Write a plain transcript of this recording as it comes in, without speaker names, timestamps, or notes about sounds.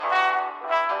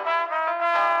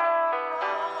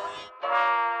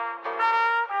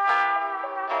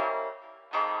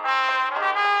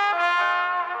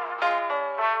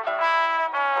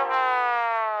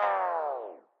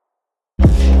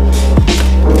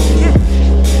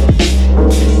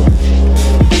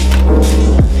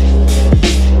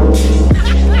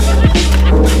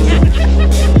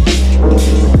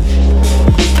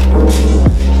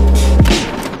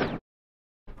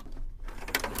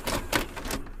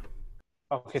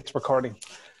Okay, it's recording.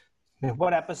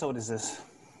 What episode is this?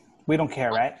 We don't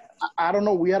care, right? I don't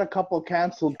know. We had a couple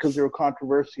canceled because they were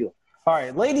controversial. All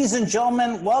right, ladies and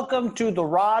gentlemen, welcome to the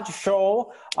Raj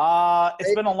Show.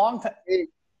 It's been a long time. Hey,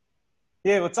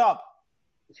 Yeah, what's up?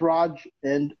 it's Raj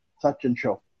and Sachin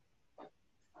show.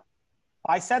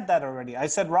 I said that already. I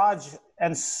said Raj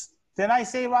and didn't I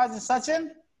say Raj and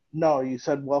Sachin? No, you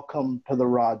said welcome to the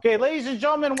Raj. Okay, ladies and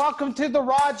gentlemen, welcome to the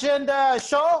Raj and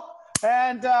Show.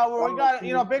 And we got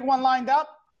a big one lined up.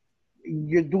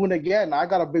 You're doing it again. I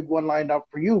got a big one lined up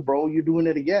for you, bro. You're doing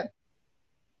it again.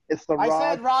 It's the I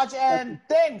said Raj and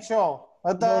Thing Show,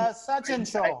 the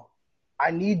Sachin Show.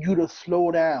 I need you to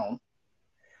slow down.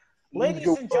 Ladies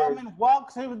and gentlemen,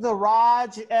 welcome to the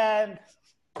Raj and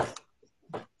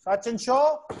Sachin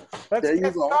Show. Let's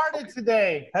get started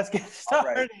today. Let's get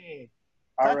started.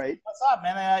 All right. What's up,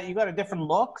 man? You got a different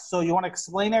look, so you want to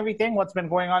explain everything, what's been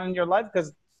going on in your life?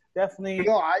 Because definitely...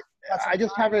 No, I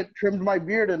just haven't trimmed my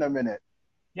beard in a minute.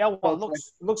 Yeah, well, it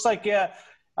looks like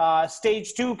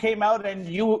stage 2 came out and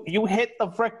you hit the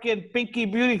frickin' Pinky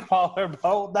Beauty parlor,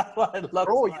 bro. That's what it looks like.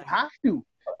 Bro, you have to.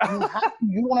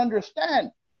 You don't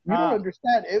understand. You don't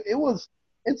understand.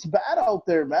 It's bad out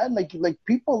there, man. Like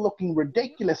people looking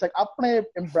ridiculous. Like apne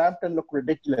in Brampton look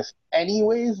ridiculous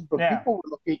anyways, but people were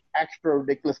looking extra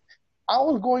ridiculous. I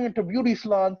was going into beauty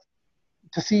salons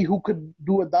to see who could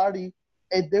do a dadi,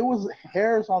 and there was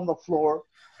hairs on the floor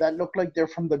that looked like they're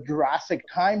from the Jurassic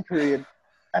time period.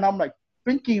 And I'm like,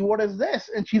 Pinky, what is this?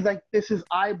 And she's like, this is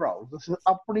eyebrows. This is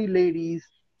uppity ladies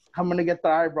coming to get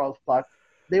their eyebrows plucked.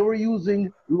 They were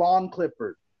using lawn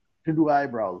clippers to do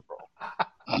eyebrows, bro.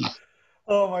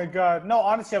 Oh my God. No,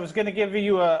 honestly, I was going to give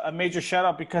you a major shout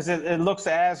out because it looks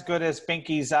as good as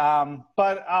Pinky's.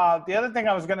 But the other thing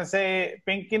I was going to say,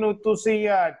 Pinky nu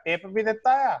tusi tip bhi deta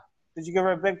hai? Did you give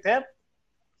her a big tip?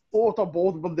 Oh, तो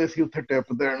बहुत बंदे सी उत्थे tip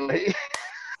देने लई.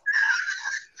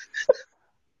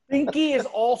 Pinky is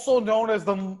also known as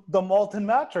the Malton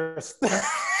mattress.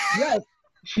 Yes,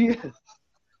 she is.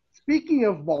 Speaking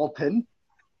of Malton,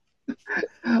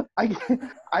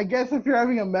 I guess if you're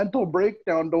having a mental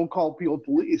breakdown, don't call Peel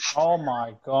Police. Oh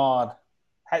my God.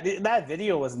 That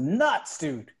video was nuts,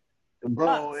 dude.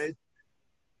 Bro,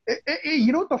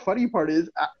 you know what the funny part is?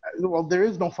 Well, there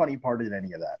is no funny part in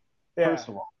any of that, first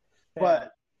of all. Yeah.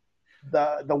 But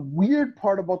the weird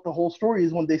part about the whole story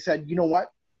is when they said, you know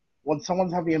what? When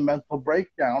someone's having a mental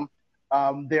breakdown,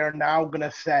 they're now going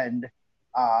to send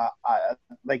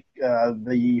the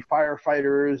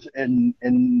firefighters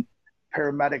and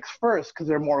paramedics first because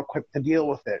they're more equipped to deal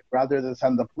with it rather than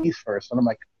send the police first. And I'm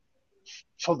like,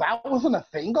 so that wasn't a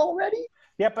thing already?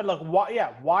 Yeah, but look,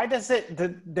 why does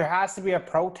there has to be a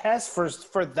protest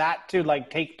for that to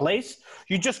take place?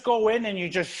 You just go in and you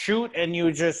just shoot and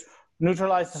you just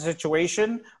neutralize the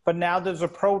situation, but now there's a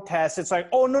protest. It's like,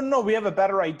 oh, no, we have a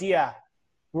better idea.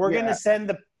 We're going to send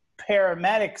the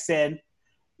paramedics in,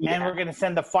 and we're going to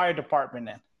send the fire department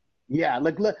in. Yeah,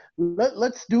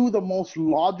 let's do the most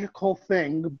logical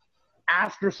thing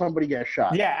after somebody gets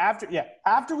shot.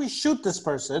 After we shoot this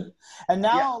person, and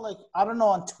now, I don't know,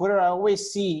 on Twitter, I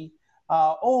always see,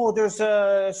 there's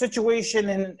a situation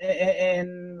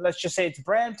in let's just say it's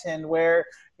Brampton where,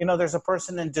 there's a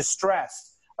person in distress.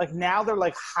 Now they're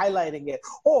highlighting it.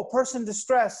 Oh, person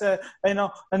distress, and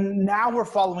now we're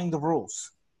following the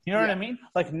rules. You know what I mean?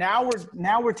 Now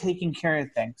we're taking care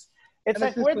of things. It's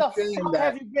where the fuck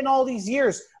have you been all these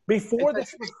years before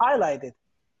this was highlighted?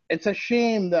 It's a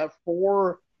shame that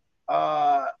 4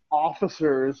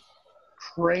 officers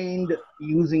trained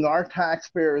using our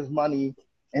taxpayers' money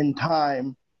and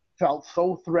time felt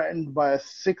so threatened by a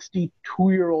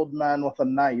 62-year-old man with a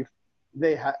knife,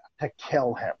 they had to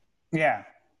kill him. Yeah.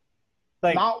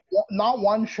 Not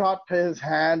one shot to his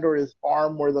hand or his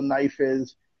arm where the knife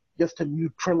is, just to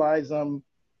neutralize him.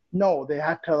 No, they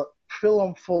had to fill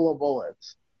him full of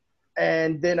bullets.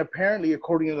 And then apparently,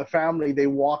 according to the family, they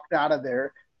walked out of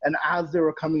there, and as they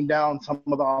were coming down, some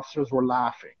of the officers were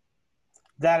laughing.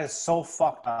 That is so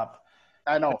fucked up.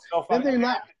 I know. So then they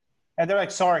laughed. And they're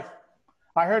like, sorry.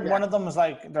 I heard one of them was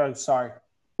they're like, sorry.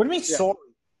 What do you mean, sorry?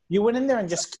 You went in there and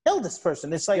just killed this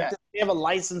person. It's they have a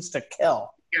license to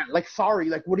kill. Yeah, sorry.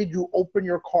 What did you open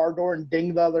your car door and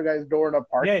ding the other guy's door in a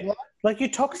parking lot? You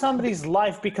took somebody's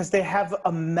life because they have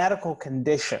a medical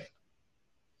condition.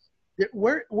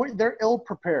 They're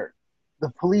ill-prepared. The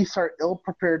police are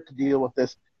ill-prepared to deal with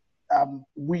this.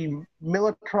 We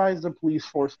militarize the police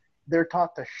force. They're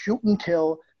taught to shoot and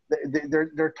kill.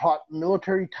 They're taught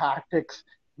military tactics.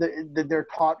 They're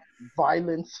taught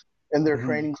violence in their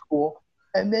training school.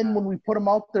 And then when we put them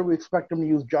out there, we expect them to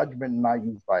use judgment and not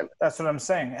use violence. That's what I'm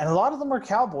saying. And a lot of them are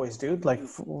cowboys, dude. Like,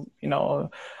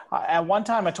 at one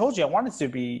time I told you I wanted to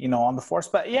be, on the force.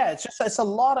 But yeah, it's a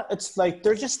lot of, it's like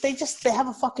they have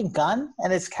a fucking gun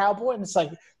and it's cowboy and it's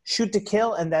like shoot to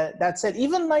kill and that's it.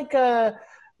 Even like,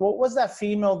 what was that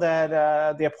female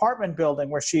that the apartment building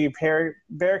where she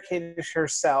barricaded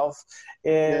herself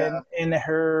in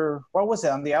her, what was it,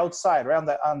 on the outside, right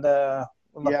on the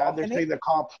yeah, they're saying the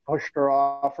cops pushed her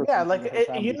off. Or yeah, like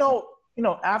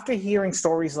after hearing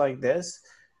stories like this,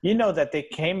 that they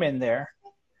came in there,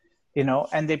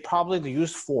 and they probably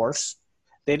used force.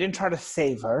 They didn't try to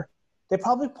save her. They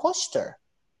probably pushed her,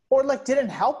 or like didn't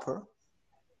help her.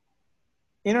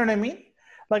 You know what I mean?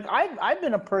 Like I've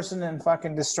been a person in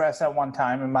fucking distress at one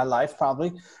time in my life,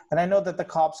 probably, and I know that the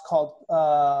cops called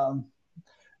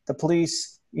the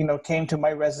police. Came to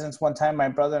my residence one time. My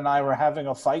brother and I were having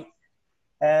a fight.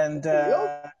 And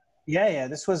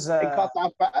this was. They caught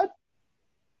that bad,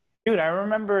 dude. I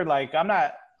remember, like, I'm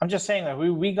just saying that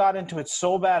we got into it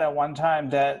so bad at one time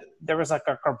that there was like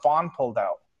a carbon pulled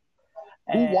out.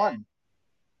 Who won?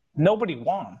 Nobody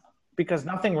won because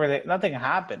nothing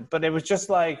happened. But it was just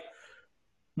like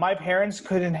my parents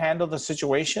couldn't handle the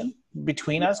situation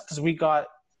between us because we got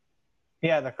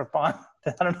the carbon.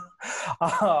 I don't know.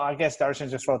 I guess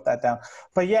Darshan just wrote that down.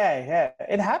 But yeah,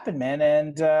 it happened, man,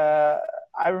 and.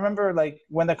 I remember, like,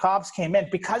 when the cops came in,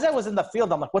 because I was in the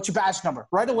field, I'm like, what's your badge number?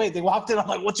 Right away, they walked in, I'm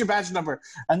like, what's your badge number?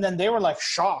 And then they were, like,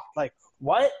 shocked. Like,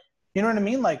 what? You know what I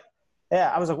mean? Like,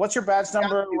 yeah, I was like, what's your badge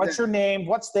number? What's your name?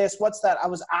 What's this? What's that? I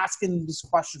was asking these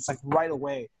questions, like, right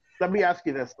away. Let me ask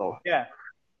you this, though. Yeah.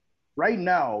 Right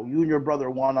now, you and your brother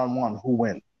one-on-one, who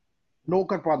wins? No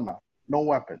karpana, no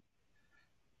weapon.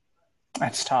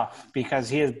 That's tough because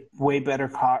he has way better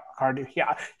cardio.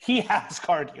 Yeah, he has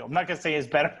cardio. I'm not going to say he has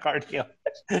better cardio.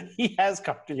 He has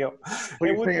cardio.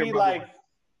 It would be like,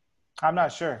 I'm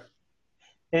not sure.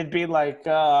 It'd be like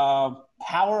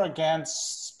power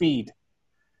against speed.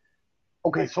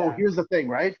 Okay, so here's the thing,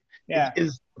 right? Yeah.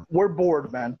 Is we're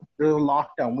bored, man. There's a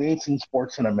lockdown. We ain't seen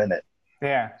sports in a minute.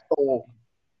 Yeah. So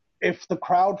if the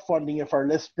crowdfunding, if our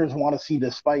listeners want to see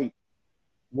this fight,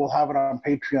 we'll have it on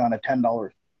Patreon at $10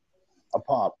 a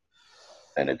pop,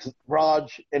 and it's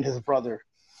Raj and his brother.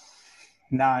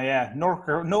 Nah, yeah, no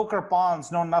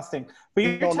carbons, no nothing. But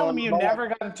you're telling me you never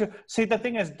got into. See, the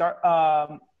thing is,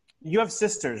 you have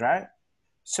sisters, right?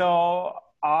 So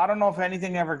I don't know if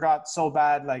anything ever got so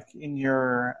bad, like in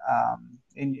your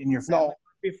in your family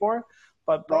before.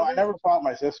 But brothers, I never fought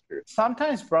my sister.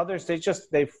 Sometimes brothers, they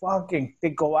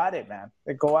go at it, man.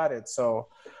 They go at it. So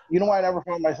you know why I never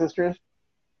fought my sisters?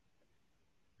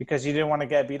 Because you didn't want to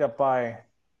get beat up by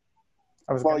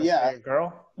a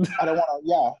girl? I don't want to,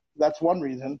 yeah, that's one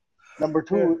reason. Number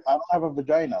two, I don't have a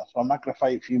vagina, so I'm not going to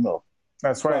fight females.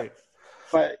 That's right.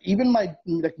 But even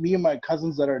me and my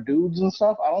cousins that are dudes and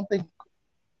stuff, I don't think,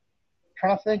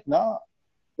 trying to think, no.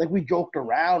 Like we joked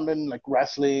around and like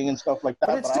wrestling and stuff like that.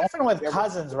 But it's different with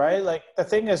cousins, right? Like the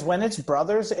thing is when it's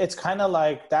brothers, it's kind of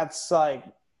like, that's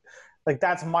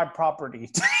my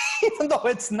property. Even though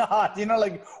it's not,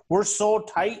 like we're so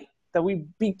tight that we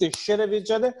beat the shit out of each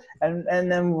other, and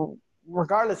then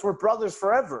regardless, we're brothers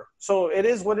forever. So it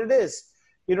is what it is.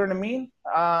 You know what I mean?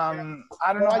 I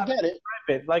don't know. I get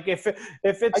it. Like if it's,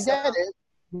 I get it.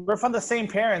 We're from the same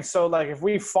parents, so like if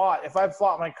I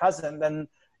fought my cousin, then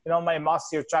my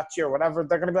masi or chachi or whatever,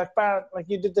 they're gonna be like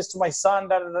you did this to my son.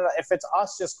 Da, da, da. If it's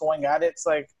us just going at it, it's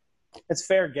like. It's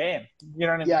fair game. You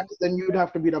know what I mean? Yeah, then you'd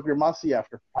have to beat up your masi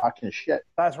after talking shit.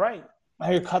 That's right.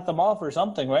 You cut them off or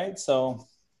something, right? So,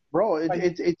 bro,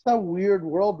 it's a weird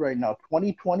world right now.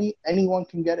 2020, anyone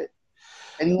can get it.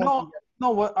 No.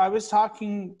 What I was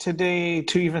talking today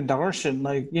to even Darshan,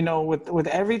 like with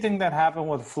everything that happened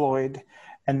with Floyd,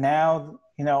 and now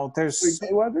there's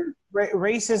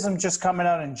racism just coming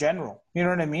out in general. You know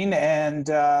what I mean? And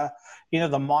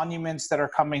the monuments that are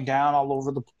coming down all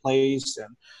over the place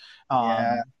and.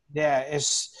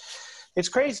 It's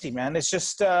crazy, man. It's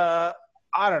just I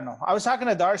don't know. I was talking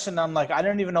to Darshan. I'm like, I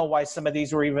don't even know why some of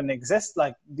these were even exist.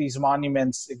 Like these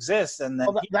monuments exist, and then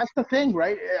that's the thing,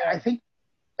 right? I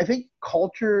think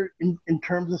culture in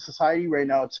terms of society right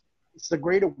now, it's the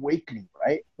Great Awakening,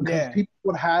 right? Because people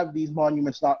would have these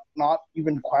monuments not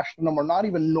even question them or not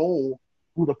even know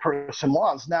who the person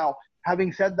was. Now,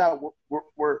 having said that,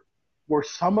 were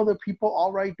some of the people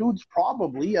all right dudes?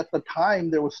 Probably. At the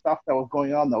time, there was stuff that was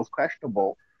going on that was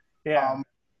questionable. Yeah.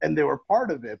 And they were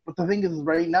part of it. But the thing is,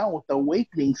 right now, with the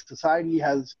awakening, society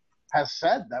has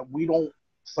said that we don't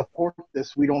support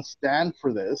this. We don't stand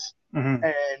for this. Mm-hmm.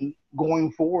 And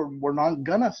going forward, we're not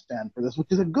going to stand for this, which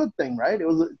is a good thing, right?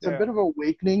 It's a bit of an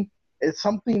awakening. It's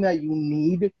something that you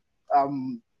need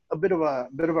a bit of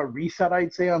a reset,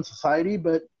 I'd say, on society.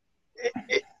 But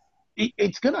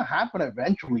it's gonna happen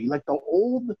eventually. Like the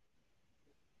old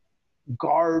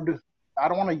guard. I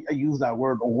don't want to use that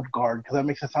word old guard because that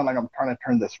makes it sound like I'm trying to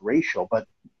turn this racial. But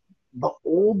the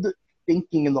old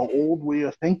thinking and the old way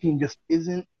of thinking just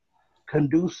isn't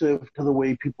conducive to the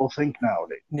way people think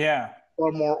nowadays. Yeah. People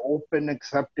are more open,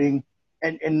 accepting,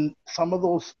 and some of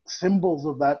those symbols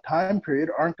of that time period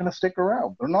aren't going to stick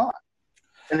around. They're not.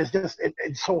 And it's just, it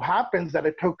so happens that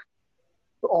it took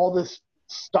all this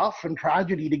stuff and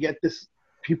tragedy to get this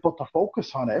people to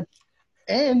focus on it.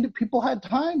 And people had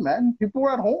time, man. People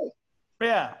were at home.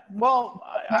 Yeah. Well,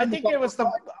 I think it was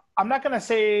I'm not going to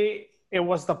say it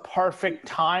was the perfect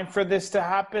time for this to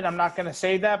happen. I'm not going to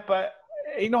say that, but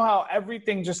you know how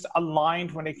everything just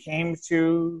aligned when it came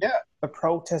to the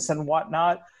protests and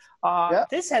whatnot.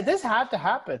 This had to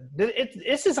happen.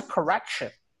 This is a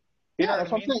correction. That's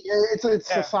what I'm saying. It's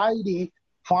society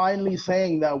finally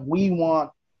saying that we want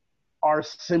our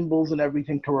symbols and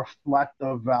everything to reflect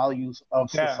the values of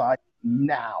society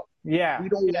now. Yeah. We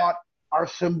don't want our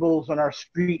symbols and our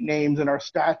street names and our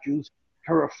statues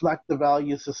to reflect the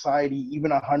value of society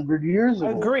even 100 years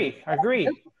ago. Agree.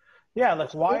 Yeah,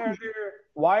 like why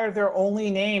are there only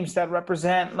names that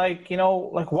represent like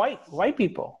white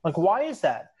people? Like why is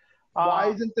that? Why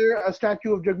isn't there a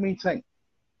statue of Jagmeet Singh?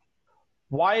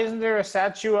 Why isn't there a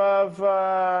statue of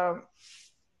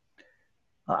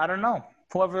I don't know,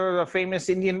 whoever the famous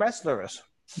Indian wrestler is?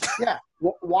 Yeah.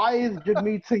 Why is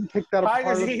Jagmeet Singh kicked out of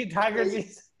Parliament?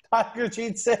 Tiger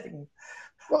Jeet Singh.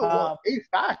 Well,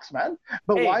 facts, man.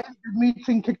 But why is Jagmeet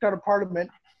Singh kicked out of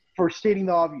Parliament for stating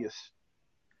the obvious?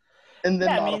 And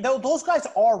then those guys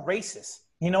are racist,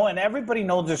 and everybody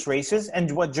knows this racist.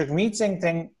 And what Jagmeet Singh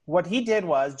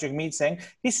Jagmeet Singh,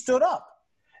 he stood up,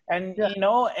 and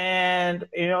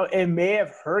it may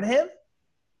have hurt him,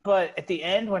 but at the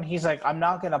end when he's like, I'm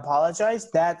not going to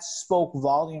apologize, that spoke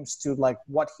volumes to like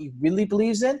what he really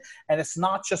believes in. And it's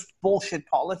not just bullshit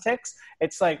politics.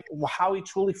 It's like how he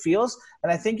truly feels.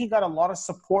 And I think he got a lot of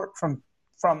support from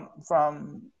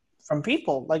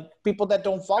people, like people that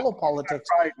don't follow politics.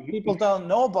 People don't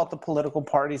know about the political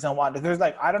parties and what. There's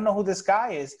like, I don't know who this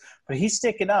guy is, but he's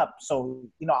sticking up. So,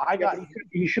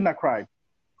 he should not cry.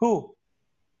 Who?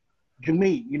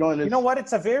 Jagmeet, You know what?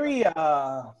 It's a very...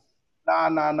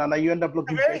 No. You end up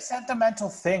looking... It's a very sentimental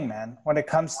thing, man, when it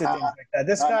comes to things like that.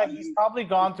 This guy, he's probably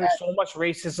gone through so much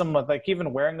racism with like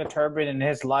even wearing the turban in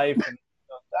his life. And,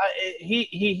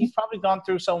 he's probably gone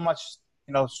through so much,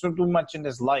 so much in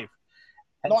his life.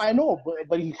 No, I know,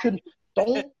 but he shouldn't.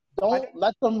 Don't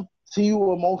let them see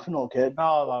you emotional, kid.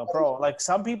 No, bro. Like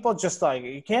some people just like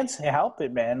you can't help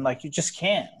it, man. Like you just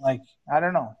can't. Like I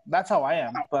don't know. That's how I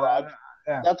am. But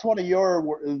that's one of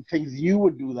your things. You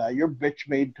would do that. You're bitch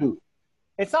made too.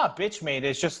 It's not bitch made.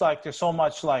 It's just like there's so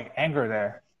much like anger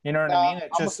there. You know what I mean?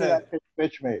 It's just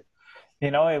bitch made.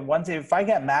 If I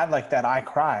get mad like that, I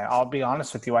cry. I'll be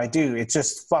honest with you. I do. It's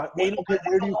just fuck. Where do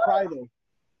you cry though?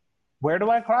 Where do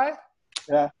I cry?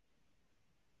 Yeah.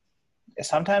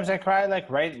 Sometimes I cry like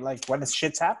when the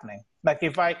shit's happening. Like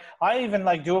if I even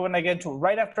like do it when I get into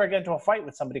right after I get into a fight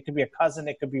with somebody. It could be a cousin.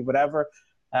 It could be whatever.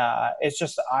 It's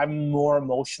just I'm more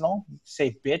emotional.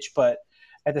 Say bitch, but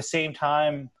at the same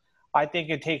time, I think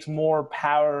it takes more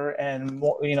power and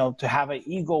more to have an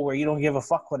ego where you don't give a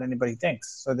fuck what anybody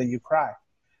thinks, so that you cry.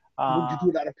 Would you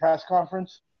do that at a press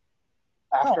conference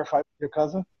after a fight with your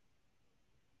cousin?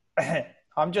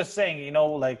 I'm just saying,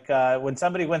 when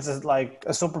somebody wins like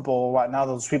a Super Bowl or what, now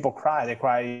those people cry. They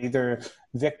cry either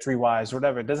victory-wise or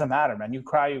whatever. It doesn't matter, man. You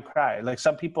cry. Like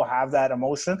some people have that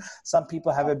emotion. Some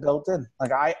people have it built in.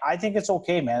 Like I think it's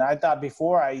okay, man. I thought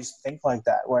before I used to think like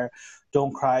that, where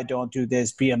don't cry, don't do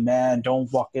this, be a man,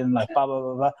 don't walk in like blah, blah,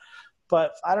 blah, blah.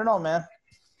 But I don't know, man.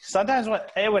 Sometimes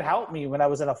it would help me when I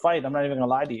was in a fight. I'm not even going to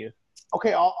lie to you. Okay,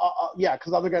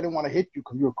 because the other guy didn't want to hit you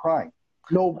because you were crying.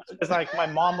 No. It's like my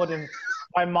mom would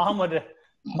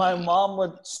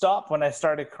stop when I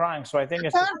started crying. So I think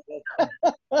it's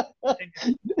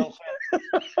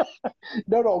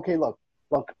No, okay, look.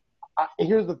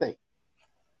 Here's the thing.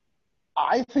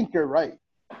 I think you're right.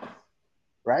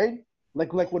 Right?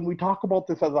 Like when we talk about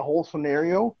this as a whole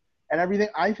scenario and everything,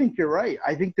 I think you're right.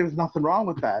 I think there's nothing wrong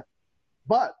with that.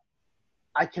 But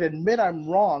I can admit I'm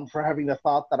wrong for having the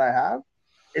thought that I have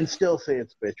and still say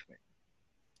it's bitch me.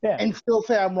 Yeah. And still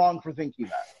say I'm wrong for thinking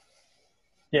that.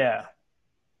 Yeah.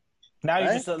 Now you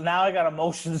right? just now I got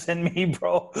emotions in me,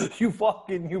 bro. You're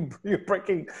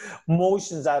breaking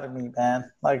emotions out of me,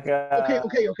 man. Like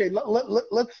Okay.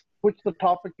 Let's switch the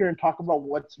topic here and talk about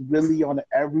what's really on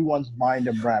everyone's mind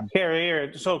in Brampton.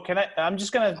 here. So can I? I'm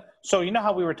just gonna. So you know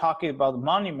how we were talking about the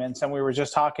monuments, and we were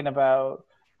just talking about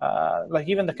like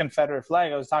even the Confederate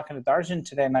flag. I was talking to Darshan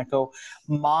today, and I go,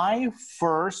 my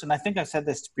first, and I think I said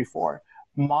this before.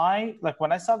 My like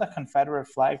when I saw the Confederate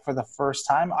flag for the first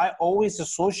time, I always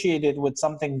associated with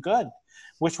something good,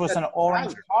 which was an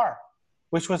orange car,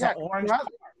 which was an orange car.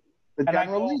 The And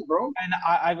General Lee, bro. And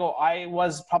I go, I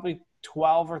was probably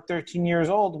 12 or 13 years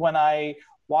old when I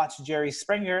watched Jerry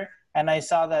Springer, and I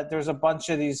saw that there's a bunch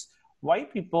of these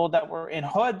white people that were in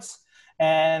hoods,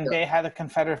 and they had a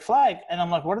Confederate flag. And I'm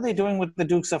like, what are they doing with the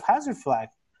Dukes of Hazzard flag?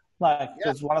 Like,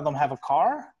 does one of them have a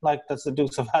car? Like, does the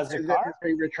Dukes of Hazzard car? Is that his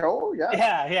favorite show?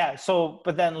 Yeah. Yeah. So,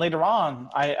 but then later on,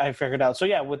 I figured out. So,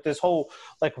 yeah, with this whole,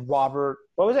 like, Robert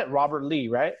Lee,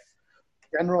 right?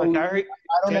 General Like, Lee.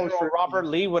 I don't know. Robert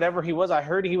Lee, whatever he was. I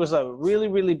heard he was a really,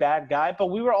 really bad guy. But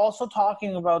we were also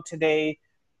talking about today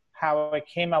how it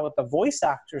came out with the voice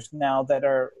actors now that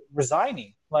are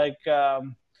resigning. Like,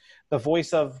 the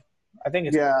voice of, I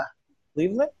think it's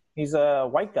Cleveland. He's a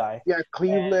white guy. Yeah,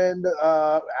 Cleveland,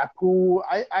 Apu.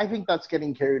 I think that's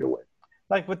getting carried away.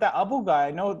 Like with that Abu guy,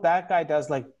 I know that guy does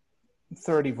like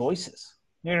 30 voices.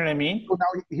 You know what I mean? So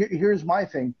now here's my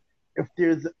thing. If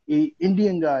there's a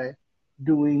Indian guy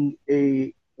doing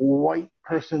a white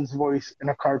person's voice in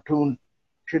a cartoon,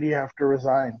 should he have to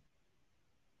resign?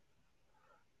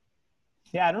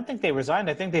 Yeah, I don't think they resigned.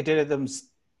 I think they did it themselves.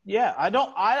 Yeah, I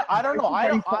don't know.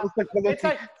 It's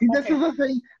like, this is the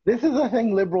thing. This is the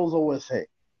thing liberals always say.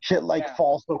 Shit like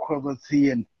false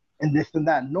equivalency and this and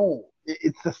that. No,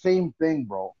 it's the same thing,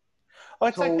 bro. Oh,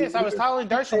 it's like this. I was telling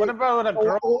Darshan, what about a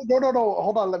girl? No.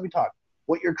 Hold on, let me talk.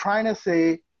 What you're trying to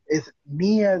say is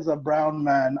me as a brown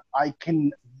man, I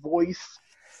can voice.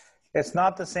 It's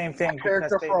not the same thing. A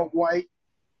character for a white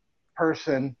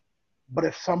person, but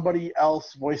if somebody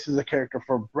else voices a character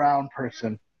for a brown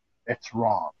person, it's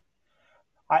wrong.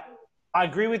 I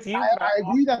agree with you. I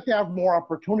agree that they have more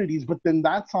opportunities, but then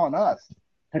that's on us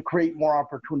to create more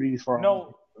opportunities for them.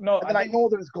 No. And I know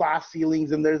there's glass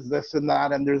ceilings and there's this and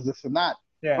that and there's this and that.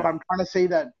 Yeah. But I'm trying to say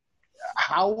that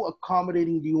how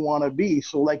accommodating do you want to be?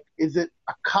 So, like, is it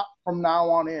a cut from now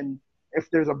on in if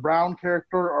there's a brown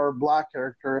character or a black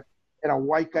character and a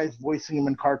white guy's voicing him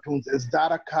in cartoons? Is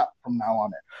that a cut from now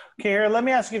on in? Okay, here, let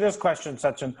me ask you this question,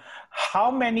 Sachin. How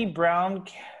many brown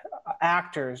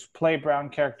actors play brown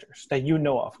characters that you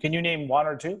know of? Can you name one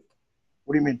or two?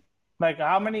 What do you mean? Like,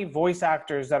 how many voice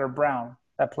actors that are brown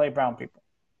that play brown people?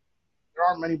 There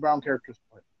aren't many brown characters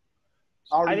played.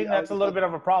 I think that's a little bit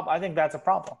of a problem. I think that's a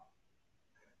problem.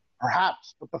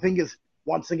 Perhaps. But the thing is,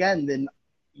 once again, then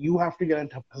you have to get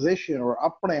into a position, or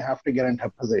Apne have to get into a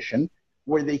position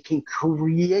where they can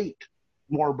create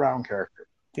more brown characters.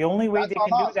 The only way they can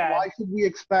do that. Why should we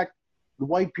expect the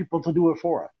white people to do it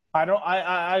for us? I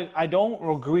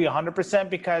don't agree 100%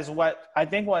 because what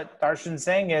Darshan's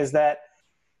saying is that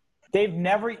they've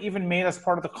never even made us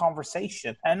part of the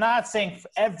conversation. And I'm not saying for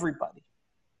everybody.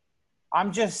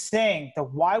 I'm just saying that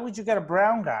why would you get a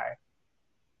brown guy?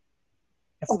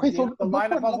 Okay, so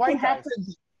look what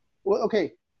happens. Well,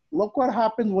 okay, look what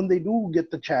happens when they do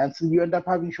get the chance, and you end up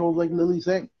having shows like Lily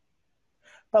Singh.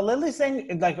 But Lily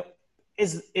Singh, like,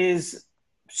 is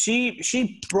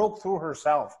she broke through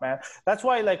herself, man. That's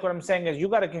why, like, what I'm saying is you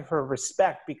got to give her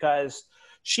respect because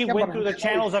she went through the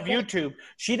channels of YouTube.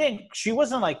 She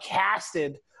wasn't like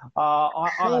casted on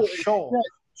a show.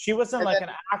 She wasn't like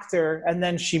an actor and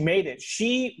then she made it.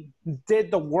 She did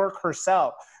the work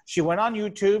herself. She went on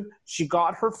YouTube. She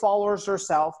got her followers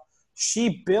herself.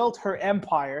 She built her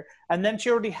empire, and then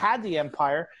she already had the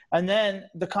empire. And then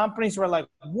the companies were like,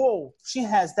 "Whoa, she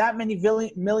has that many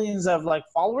millions of like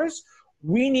followers.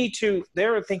 We need to."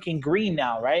 They're thinking green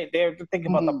now, right? They're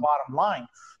thinking about the bottom line.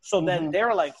 So then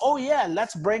they're like, "Oh yeah,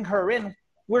 let's bring her in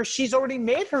where she's already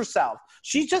made herself.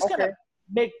 She's just gonna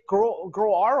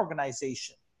grow our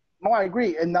organization." No, I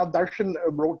agree. And now Darshan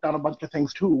wrote down a bunch of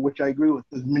things too, which I agree with.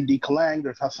 There's Mindy Kaling,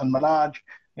 there's Hassan Minhaj.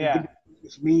 Yeah.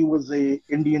 Me was a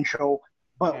Indian show.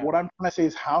 But what I'm trying to say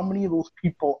is how many of those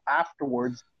people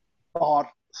afterwards thought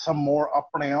some more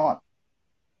Apne on?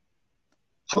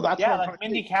 So that's what like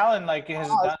Mindy Kaling has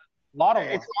done a lot of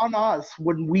work. It's on us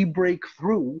when we break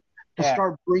through to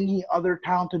start bringing other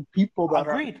talented people that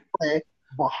are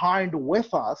behind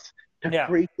with us to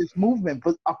create this movement,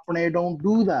 but Apne don't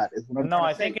do that.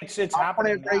 I think it's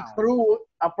happening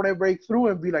Apne break through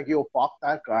and be like, yo, fuck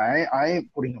that guy. I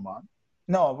ain't putting him on.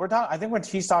 No, we're talking. I think when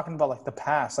he's talking about like the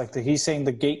past, like he's saying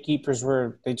the gatekeepers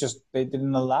they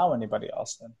didn't allow anybody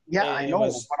else. Then Yeah, I know.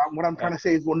 What I'm trying to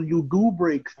say is when you do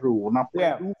break through, when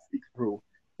Upper do break through,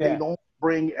 they don't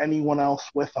bring anyone else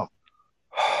with them.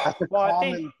 That's a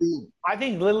common theme. I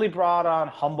think Lily brought on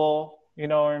Humble. You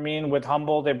know what I mean? With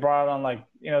Humble, they brought on like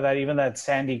that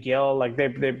Sandy Gill. Like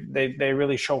they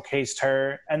really showcased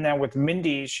her. And then with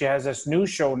Mindy, she has this new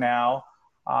show now.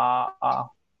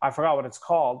 I forgot what it's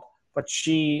called, but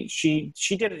she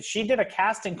did a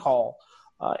casting call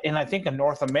in I think in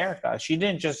North America. She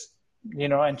didn't just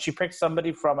and she picked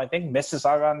somebody from I think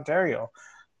Mississauga, Ontario.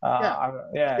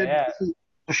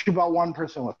 She brought one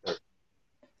person with her.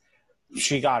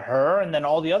 She got her, and then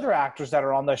all the other actors that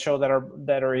are on the show that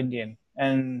are Indian,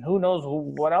 and who knows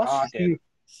what else she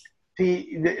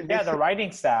did. The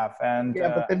writing staff and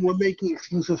but then we're making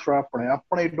excuses for Apne.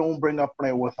 Apne don't bring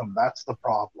Apne with them. That's the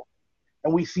problem,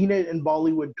 and we've seen it in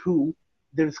Bollywood too.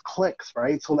 There's cliques,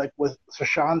 right? So like with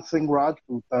Sushant Singh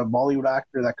Rajput, the Bollywood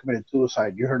actor that committed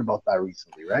suicide. You heard about that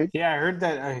recently, right? Yeah, I heard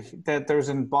that there's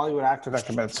a Bollywood actor that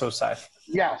committed suicide.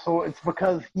 Yeah, so it's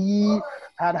because he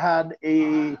had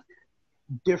a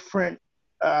different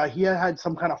he had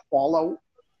some kind of fallout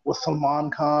with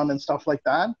Salman Khan and stuff like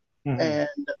that, and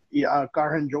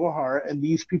Karan Johar, and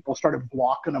these people started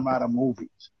blocking him out of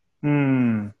movies.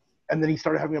 And then he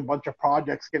started having a bunch of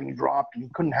projects getting dropped, and he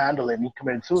couldn't handle it, and he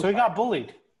committed suicide. So he got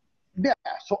bullied. Yeah,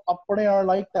 so Apne are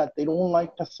like that. They don't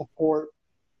like to support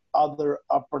other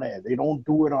Apne. They don't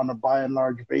do it on a by and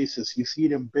large basis. You see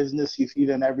it in business, you see it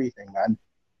in everything, man.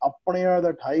 Apne are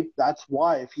the type. That's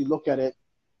why, if you look at it,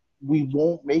 we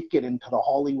won't make it into the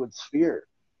Hollywood sphere.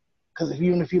 Because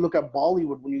even if you look at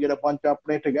Bollywood, when you get a bunch of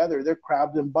Apne together, they're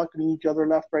crabs and bucketing each other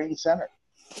left, right, and center.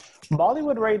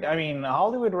 Hollywood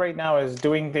right now is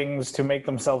doing things to make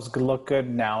themselves look good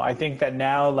now. I think that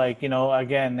now,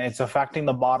 again, it's affecting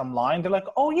the bottom line. They're like,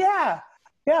 oh, yeah,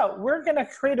 we're going to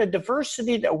create a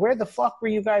diversity. Where the fuck were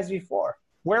you guys before?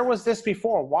 Where was this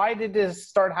before? Why did this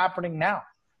start happening now?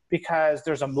 Because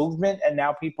there's a movement and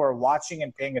now people are watching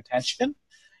and paying attention.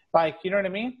 Like, you know what I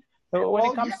mean? When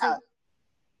it comes to...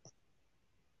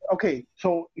 Okay,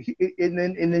 so and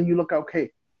then you look, okay,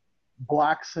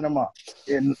 black cinema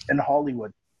in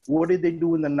Hollywood. What did they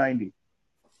do in the 90s?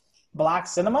 Black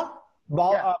cinema?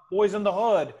 Boys in the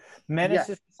Hood, Menace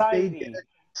to Society. They did it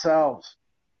themselves.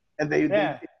 And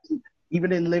they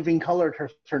even in Living Color to a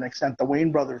certain extent, the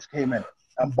Wayne brothers came in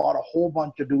and bought a whole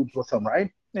bunch of dudes with them, right?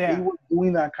 Yeah. They were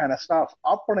doing that kind of stuff.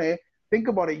 Apne, think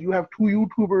about it. You have two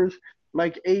YouTubers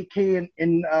like AK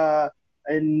and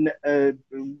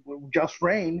Just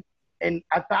Rain, and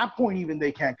at that point even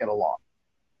they can't get along.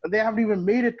 They haven't even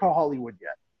made it to Hollywood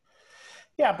yet.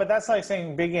 Yeah, but that's like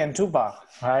saying Biggie and Tupac,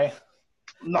 right?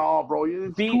 No, bro.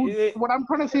 What I'm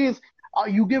trying to say is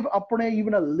you give Apne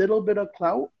even a little bit of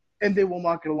clout, and they will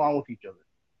not get along with each other.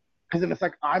 Because then it's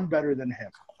like, I'm better than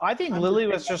him. I think Lily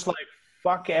was just like,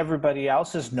 fuck everybody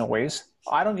else's noise.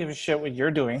 I don't give a shit what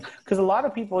you're doing. Because a lot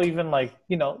of people even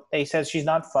they said she's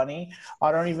not funny.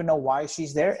 I don't even know why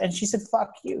she's there. And she said,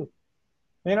 fuck you.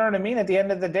 You know what I mean? At the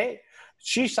end of the day,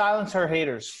 she silenced her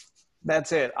haters.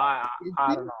 That's it. I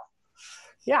don't know.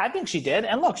 Yeah, I think she did.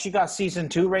 And look, she got season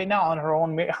 2 right now on her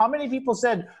own. How many people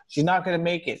said she's not going to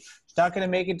make it? She's not going to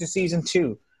make it to season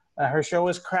 2. Her show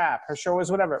is crap. Her show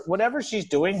is whatever. Whatever she's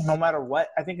doing, no matter what,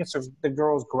 I think it's the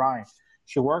girl's grind.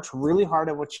 She works really hard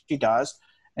at what she does,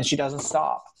 and she doesn't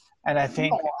stop. And I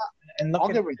think... I'll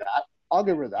give her that. I'll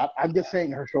give her that. I'm just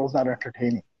saying her show's not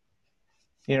entertaining.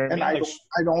 You know what I mean?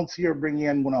 I don't see her bringing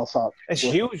anyone else up. It's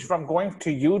huge from going to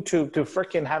YouTube to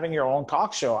freaking having your own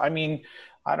talk show. I mean,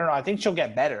 I don't know. I think she'll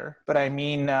get better, but I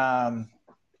mean,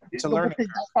 it's a learning curve.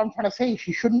 That's what I'm trying to say.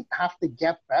 She shouldn't have to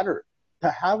get better. To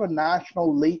have a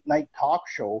national late night talk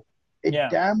show, it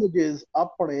damages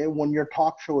Apne when your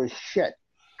talk show is shit.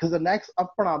 Because the next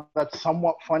Apne that's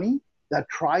somewhat funny, that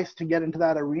tries to get into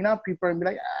that arena, people are going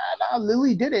to be like,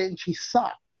 Lily did it and she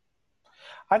sucked.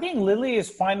 I think Lily is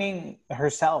finding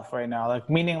herself right now,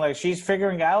 meaning she's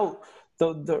figuring out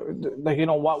the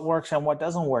what works and what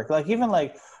doesn't work. Even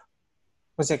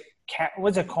was it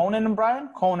Conan and Brian?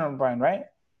 Conan and Brian, right?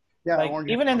 Yeah.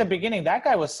 Even in the beginning, that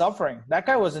guy was suffering. That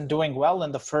guy wasn't doing well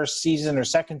in the first season or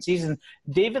second season.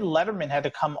 David Letterman had to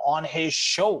come on his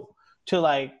show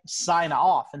to sign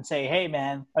off and say, "Hey,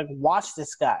 man, watch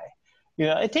this guy."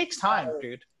 It takes time,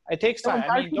 dude. It takes time.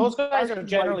 I mean, those guys are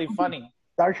generally funny.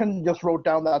 Darshan just wrote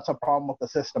down that's a problem with the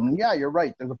system. And yeah, you're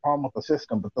right. There's a problem with the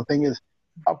system. But the thing is,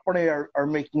 Apne are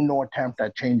making no attempt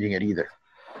at changing it either.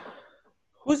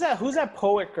 Who's that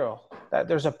poet girl?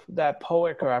 That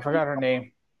poet girl. I forgot her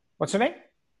name. What's her name?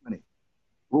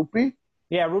 Rupi?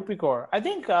 Yeah, Rupi Kaur. I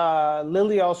think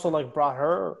Lily also like brought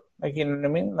her, like you know what I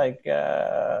mean, like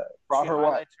Brought she her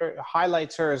what?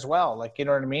 highlights her as well, like you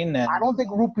know what I mean. I And don't think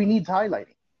Rupi needs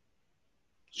highlighting.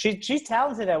 she's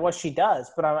talented at what she does,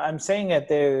 but I'm saying that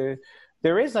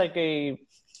there is like a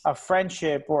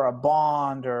friendship or a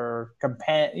bond or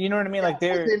companion. You know what I mean? Yeah, Like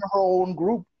they're within her own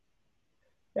group,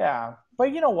 yeah.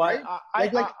 But you know what?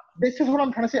 right? Like this is what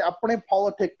I'm trying to say. Apne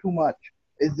politic too much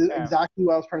is Yeah, exactly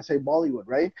what I was trying to say. Bollywood,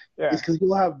 right? yeah. It's because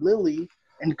you'll have Lily,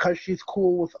 and because she's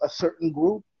cool with a certain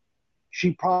group,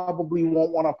 she probably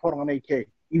won't want to put on AK,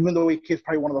 even though AK is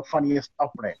probably one of the funniest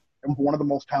Apne and one of the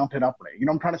most talented Apne. You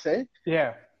know what I'm trying to say?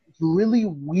 Yeah. It's really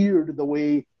weird the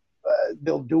way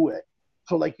they'll do it.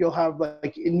 So like you'll have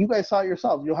like, and you guys saw it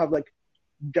yourselves. You'll have like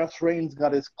Just Rain's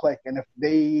got his clique, and if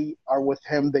they are with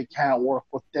him, they can't work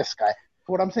with this guy. So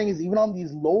what I'm saying is, even on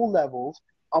these low levels,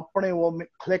 Apne will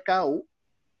click out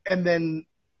and then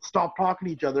stop talking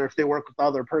to each other if they work with the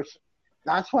other person.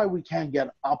 That's why we can't get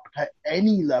up to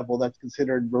any level that's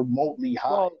considered remotely high.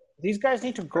 Well, these guys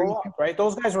need to grow up, right?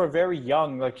 Those guys were very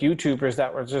young, like YouTubers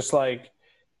that were just like,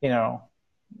 you know,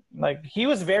 like he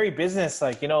was very business,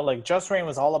 like you know, like Just Rain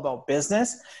was all about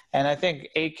business, and I think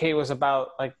AK was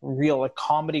about like real like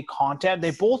comedy content.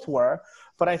 They both were,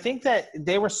 but I think that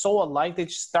they were so alike they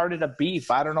just started a beef.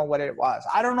 I don't know what it was.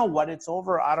 I don't know what it's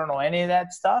over. I don't know any of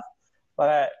that stuff.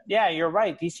 But yeah, you're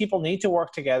right. These people need to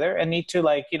work together and need to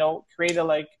like you know create a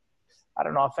like I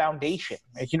don't know, a foundation.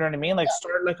 Like, you know what I mean? Like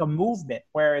start like a movement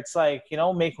where it's like, you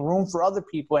know, make room for other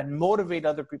people and motivate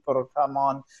other people to come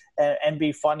on and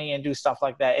be funny and do stuff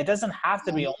like that. It doesn't have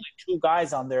to be only two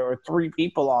guys on there or three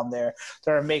people on there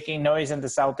that are making noise in the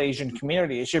South Asian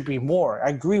community. It should be more. I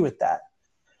agree with that.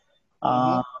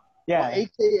 Yeah. Well, AK,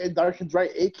 and Darshan's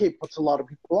right, AK puts a lot of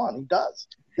people on. He does.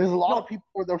 There's a lot of people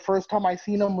where the first time I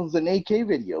seen him was in AK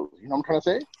videos. You know what I'm trying to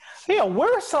say? Yeah,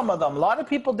 where are some of them? A lot of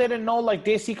people didn't know like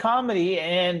Desi Comedy,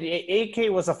 and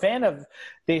AK was a fan of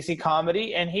Desi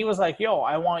Comedy, and he was like, "Yo,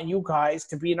 I want you guys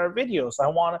to be in our videos. I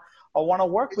want to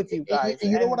work with you guys."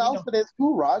 You know what else it is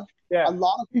too, Raj? Yeah. A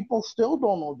lot of people still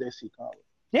don't know Desi Comedy.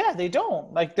 Yeah, they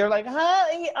don't. Like they're like,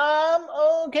 hi,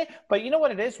 okay. But you know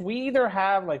what it is? We either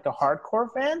have like the hardcore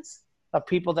fans, the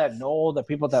people that know, the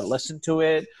people that listen to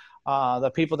it,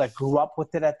 the people that grew up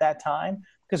with it at that time.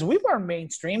 Because we were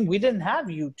mainstream. We didn't have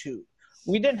YouTube.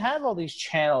 We didn't have all these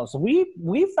channels.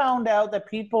 We found out that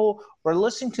people were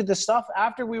listening to the stuff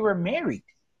after we were married.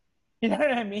 You know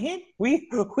what I mean? We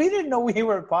didn't know we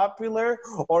were popular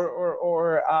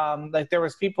or like there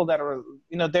was people that were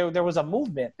you know there was a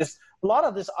movement. A lot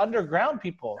of this underground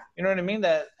people. You know what I mean?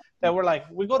 That were like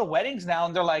we go to weddings now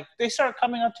and they're like they start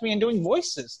coming up to me and doing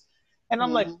voices, and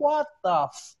I'm like, what the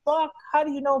fuck? How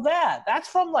do you know that? That's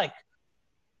from like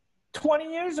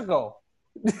 20 years ago.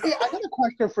 Hey, I got a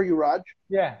question for you, Raj.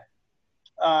 Yeah.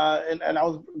 And I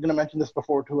was going to mention this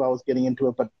before too. I was getting into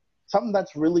it, but something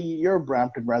that's really, you're a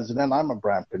Brampton resident. I'm a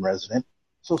Brampton resident.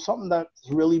 So something that's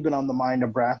really been on the mind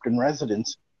of Brampton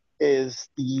residents is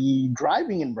the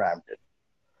driving in Brampton.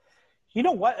 You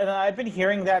know what? And I've been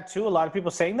hearing that too. A lot of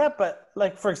people saying that, but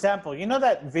like for example, you know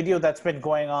that video that's been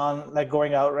going on, like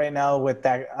going out right now with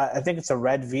that. I think it's a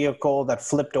red vehicle that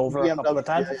flipped over a couple of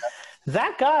times. Yeah.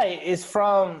 That guy is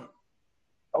from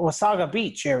Wasaga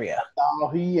Beach area. No,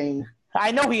 he ain't.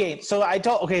 I know he ain't. So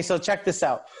so check this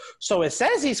out. So it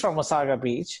says he's from Wasaga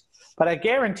Beach, but I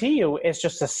guarantee you it's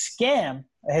just a scam.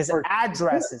 His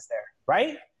address is there,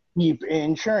 right? Cheap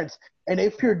insurance. And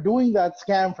if you're doing that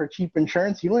scam for cheap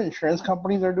insurance, you know what insurance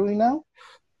companies are doing now?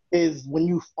 Is when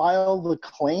you file the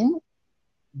claim,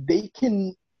 they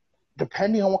can,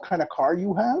 depending on what kind of car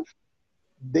you have,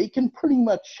 they can pretty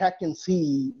much check and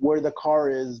see where the car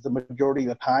is the majority of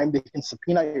the time. They can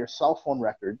subpoena your cell phone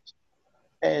records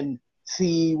and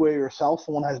see where your cell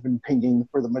phone has been pinging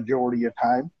for the majority of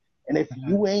time. And if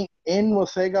you ain't in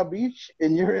Wasaga Beach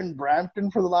and you're in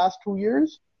Brampton for the last 2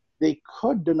 years, they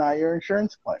could deny your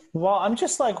insurance claim. Well, I'm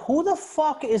just like, who the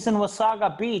fuck is in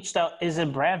Wasaga Beach that is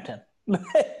in Brampton?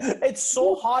 It's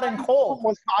so hot and cold.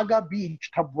 From Wasaga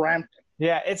Beach to Brampton.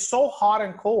 Yeah, it's so hot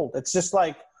and cold. It's just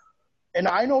like... And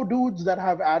I know dudes that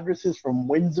have addresses from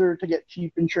Windsor to get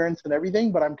cheap insurance and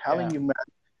everything, but I'm telling you, man,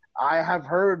 I have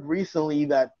heard recently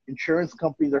that insurance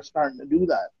companies are starting to do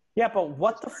that. Yeah, but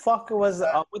what the fuck was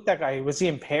with that guy? Was he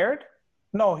impaired?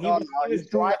 No, he was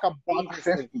doing like a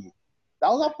 $150. That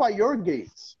was up by your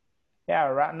gates.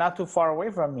 Yeah, not too far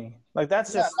away from me. Like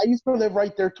that's just. I used to live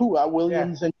right there too, at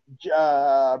Williams and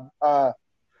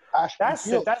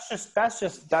Ashby. That's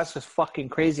just fucking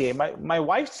crazy. My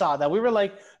wife saw that. We were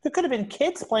like, there could have been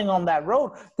kids playing on that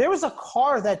road. There was a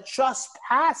car that just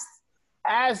passed,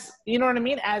 as you know what I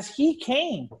mean, as he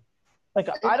came. Like,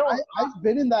 I don't. I've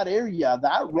been in that area,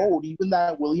 that road, even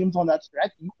that Williams on that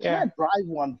stretch. You can't drive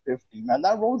 150, man.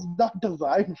 That road's not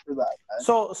designed for that, man.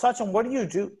 So, Sachin, what do you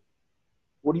do?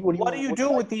 What do you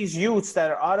do with these youths that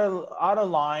are out of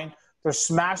line? They're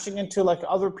smashing into like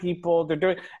other people. They're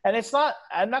doing, and it's not.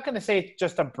 I'm not going to say it's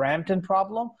just a Brampton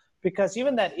problem, because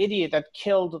even that idiot that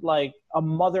killed like a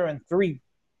mother and three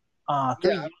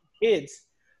young kids.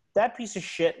 That piece of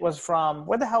shit was from,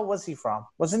 where the hell was he from?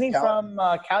 Wasn't he from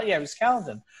Cal? Yeah, it was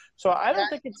Caledon. So I don't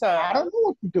think it's I don't know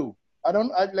what to do.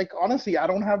 Honestly, I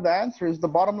don't have the answers. The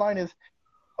bottom line is,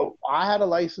 I had a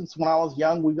license when I was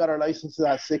young. We got our licenses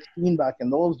at 16 back in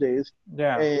those days.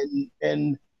 Yeah.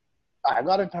 And I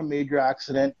got into a major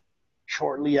accident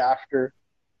shortly after.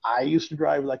 I used to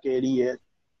drive like an idiot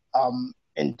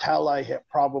until I hit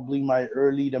probably my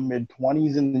early to mid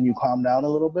 20s, and then you calm down a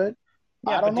little bit.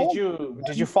 Yeah, but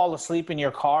did you fall asleep in your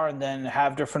car and then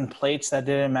have different plates that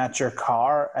didn't match your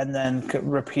car, and then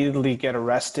repeatedly get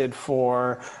arrested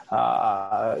for,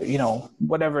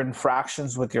 whatever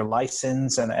infractions with your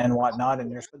license and whatnot?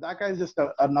 And that guy's just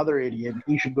another idiot.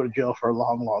 He should go to jail for a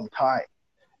long, long time.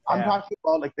 I'm talking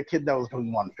about like the kid that was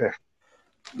doing 150.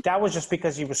 That was just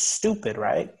because he was stupid,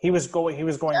 right? He was going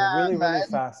really, really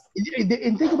fast.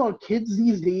 And think about kids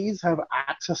these days have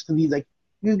access to these, like,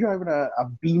 you're driving a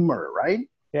Beamer, right?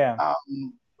 Yeah.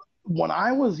 When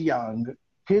I was young,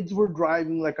 kids were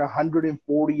driving like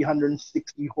 140,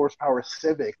 160 horsepower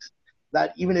Civics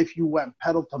that even if you went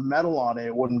pedal to metal on it,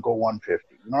 it wouldn't go 150.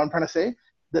 You know what I'm trying to say?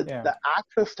 The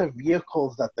access to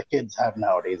vehicles that the kids have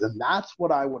nowadays, and that's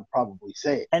what I would probably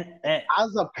say. And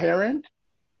as a parent,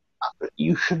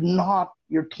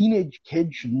 your teenage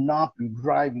kid should not be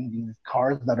driving these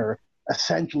cars that are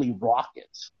essentially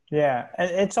rockets. Yeah, and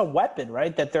it's a weapon,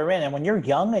 right, that they're in. And when you're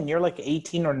young and you're like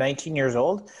 18 or 19 years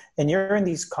old and you're in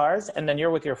these cars and then you're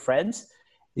with your friends,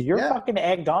 you're fucking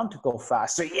egged on to go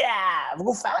faster. Yeah,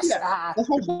 go faster. Yeah. That's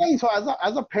what I'm saying. So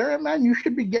as a parent, man, you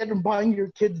should be buying your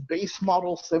kids base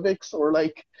model Civics or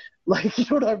like you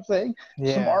know what I'm saying?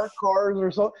 Yeah. Smart cars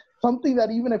or something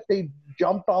that even if they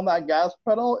jumped on that gas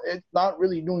pedal, it's not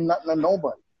really doing nothing to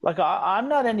nobody. Like, I'm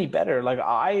not any better. Like,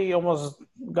 I almost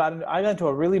got into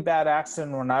a really bad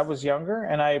accident when I was younger,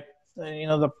 and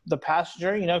the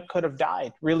passenger, could have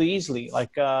died really easily.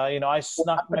 Like, I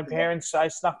snuck my parents'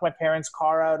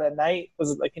 car out at night. It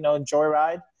was like, a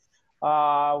joyride.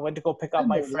 Went to go pick up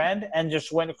my friend and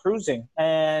just went cruising,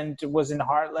 and was in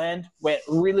Heartland. Went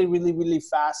really, really, really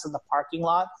fast in the parking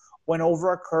lot. Went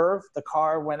over a curve. The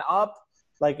car went up,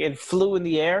 like it flew in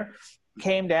the air,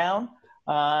 came down.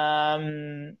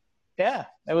 It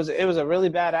was a really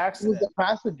bad accident. Who was the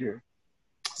passenger?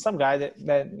 Some guy that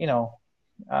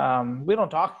we don't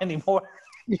talk anymore.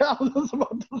 Yeah, I was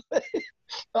about to say,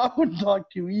 I wouldn't talk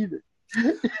to you either.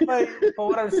 but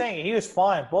what I'm saying, he was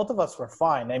fine. Both of us were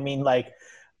fine. I mean, like, it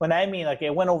went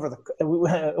it went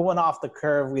off the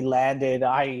curve. We landed.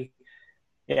 I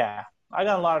got in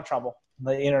a lot of trouble.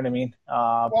 You know what I mean?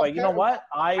 But you know what?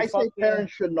 I say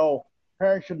parents should know.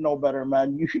 Parents should know better,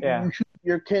 man. You should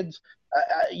your kids,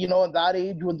 at that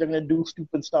age when they're going to do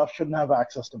stupid stuff, shouldn't have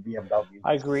access to BMW.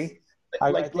 I agree.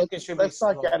 I think it should let's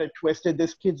not get it twisted.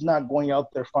 This kid's not going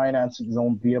out there financing his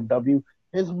own BMW.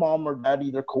 His mom or dad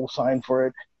either co-signed for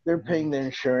it. They're paying the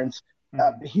insurance.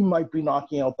 He might be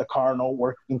knocking out the car, no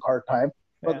working car time.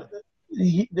 But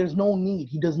there's no need.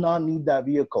 He does not need that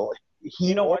vehicle.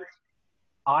 You know what?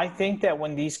 I think that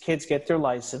when these kids get their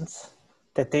license,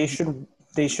 that they should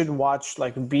watch,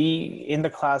 like, be in the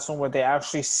classroom where they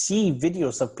actually see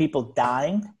videos of people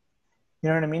dying. You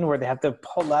know what I mean? Where they have to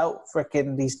pull out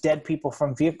freaking these dead people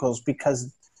from vehicles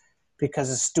because of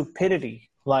stupidity,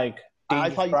 like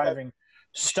dangerous driving,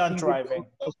 stunt driving.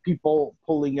 Those people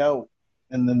pulling out,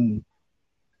 and then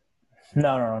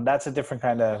no, that's a different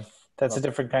kind of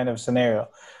scenario.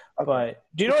 Okay. But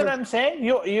do you know what I'm saying?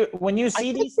 You when you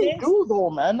see these things, they do though,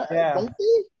 man. Yeah. Don't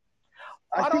they?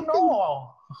 I don't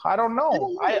know.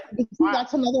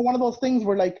 That's another one of those things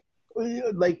where like,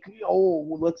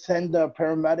 let's send a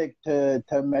paramedic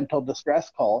to mental distress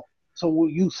call. So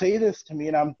you say this to me,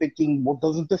 and I'm thinking, well,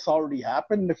 doesn't this already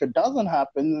happen? And if it doesn't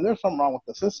happen, then there's something wrong with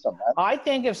the system, man. I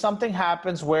think if something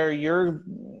happens where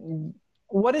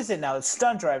what is it now? It's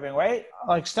stunt driving, right?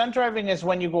 Like, stunt driving is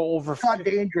when you go over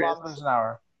 50 kilometers an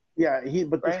hour. Yeah,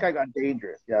 this guy got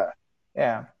dangerous. Yeah.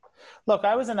 Yeah. Look,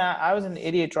 I was an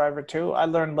idiot driver too. I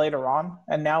learned later on,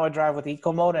 and now I drive with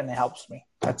eco mode, and it helps me.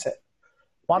 That's it.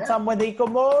 Once I'm with eco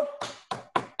mode.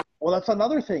 Well, that's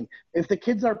another thing. If the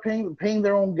kids are paying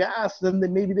their own gas, then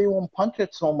maybe they won't punch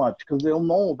it so much because they'll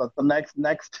know that the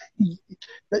next.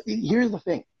 Here's the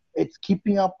thing: it's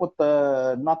keeping up with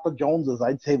the not the Joneses,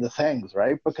 I'd say the Sangs,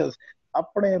 right? Because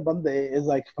apne bande is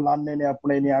like फलाने ने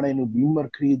अपने न्याणे nu Beamer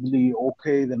खरीद ली,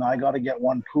 okay, then I gotta get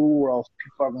one too, or else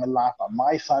people are gonna laugh at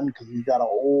my son because he's got an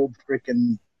old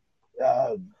freaking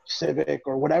Civic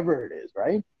or whatever it is,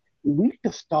 right? We need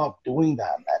to stop doing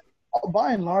that, man.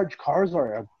 By and large, cars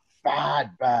are a bad.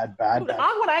 Dude,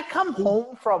 when I come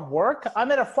home from work,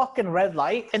 I'm at a fucking red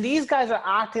light, and these guys are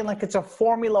acting like it's a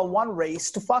Formula One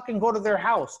race to fucking go to their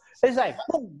house. It's like,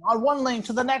 boom, on one lane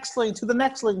to the next lane to the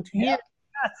next lane to here.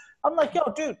 I'm like, yo,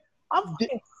 dude, I'm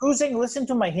fucking cruising, listening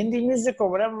to my Hindi music or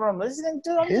whatever I'm listening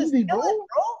to. I'm just chilling,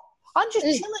 bro. I'm just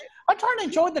chilling. I'm trying to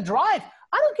enjoy the drive.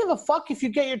 I don't give a fuck if you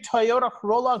get your Toyota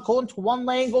Corolla, go into one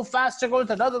lane, go faster, go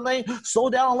into another lane, slow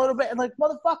down a little bit, and like,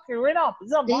 motherfucker, right up.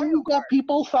 Then you got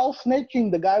people self-snitching.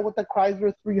 The guy with the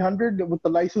Chrysler 300 with the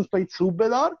license plate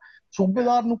Subedar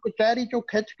nu kachari cho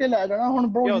khech ke la jana hun,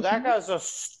 bro. Yo, that guy's the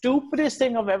stupidest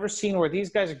thing I've ever seen, where these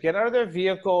guys get out of their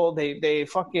vehicle, they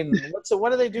fucking,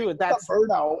 what do they do? That's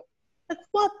burnout. Like,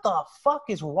 what the fuck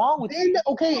is wrong with you?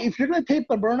 Okay, if you're going to tape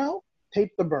the burnout,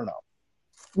 tape the burnout.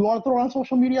 You want to throw it on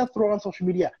social media? Throw it on social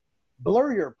media.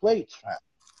 Blur your plates, man.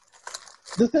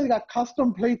 This thing got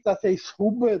custom plates that say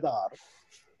Subedar,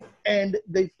 and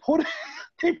they put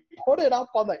it up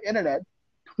on the internet.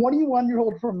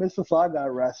 21-year-old from Mississauga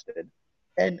arrested,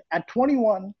 and at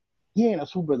 21, he ain't a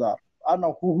Subedar. I don't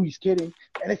know who he's kidding.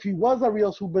 And if he was a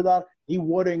real Subedar, he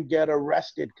wouldn't get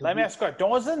arrested. Let me ask you,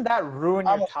 doesn't that ruin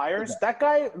your tires? That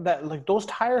guy, those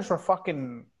tires were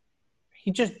fucking.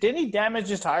 Didn't he damage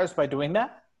his tires by doing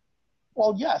that?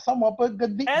 Well, yeah, somewhat, but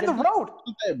the road,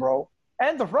 bro.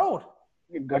 And the road.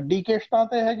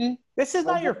 This is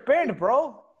not your bid,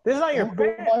 bro. This is not your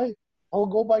bid. I'll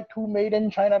go buy 2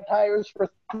 made-in-China tires for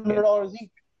 $100 each.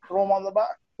 Throw them on the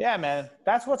back. Yeah, man.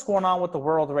 That's what's going on with the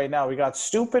world right now. We got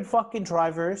stupid fucking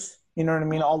drivers, you know what I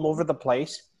mean, all over the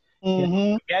place.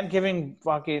 Mm-hmm. And giving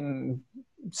fucking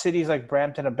cities like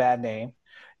Brampton a bad name.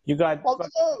 You got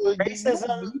racism. You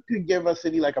don't need to give a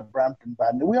city like a Brampton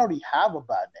bad name. We already have a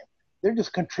bad name. They're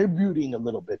just contributing a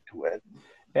little bit to it.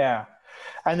 Yeah.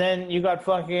 And then you got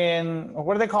fucking,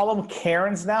 what do they call them?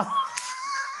 Karens now?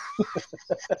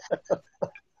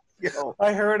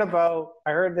 I heard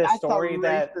this story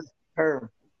that term.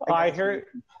 I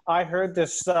heard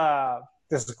this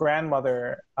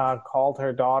grandmother called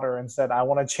her daughter and said, I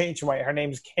want to change her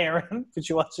name's Karen, but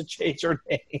she wants to change her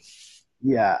name.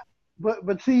 Yeah.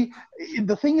 But see,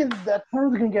 the thing is that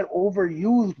terms can get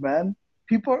overused, man.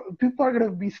 People are going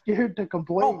to be scared to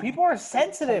complain. Oh, people are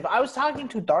sensitive. I was talking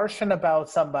to Darshan about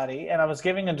somebody, and I was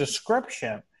giving a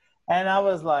description. And I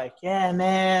was like, yeah,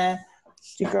 man,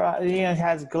 she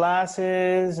has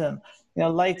glasses and,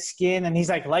 light skin. And he's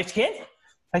like, light skin?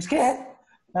 Light skin?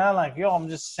 And I'm like, yo, I'm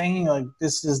just saying, like,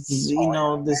 this is, this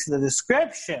is the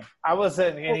description. I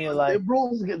wasn't any like...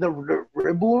 Liberals get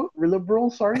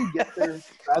liberals, get their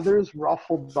feathers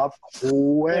ruffled up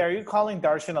quick. Hey, are you calling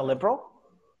Darshan a liberal?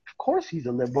 Of course he's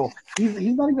a liberal. He's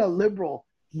not even a liberal.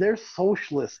 They're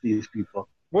socialists, these people.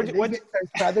 Get their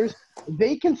feathers.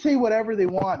 They can say whatever they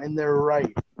want, and they're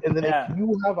right. And then if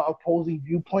you have an opposing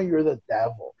viewpoint, you're the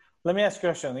devil. Let me ask you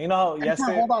a question.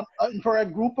 Yesterday... Hold on. For a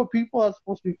group of people that's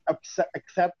supposed to be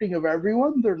accepting of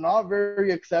everyone, they're not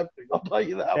very accepting. I'll tell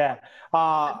you that. Yeah.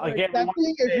 Again,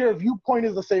 accepting if your viewpoint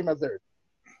is the same as theirs.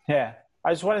 Yeah.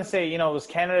 I just want to say, it was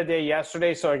Canada Day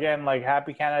yesterday. So again, like,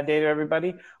 happy Canada Day to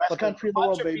everybody. Best country in the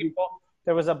world, baby.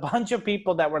 There was a bunch of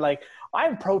people that were like,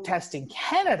 I'm protesting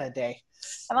Canada Day.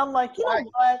 And I'm like, you know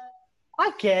what?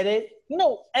 I get it.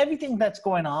 Everything that's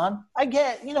going on. I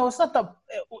get, it's not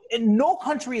no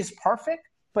country is perfect,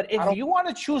 but if you want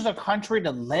to choose a country to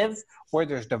live where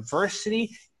there's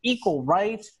diversity, equal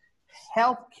rights,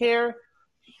 healthcare,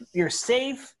 you're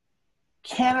safe,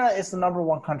 Canada is the number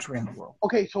one country in the world.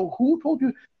 Okay, so who told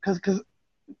you? Because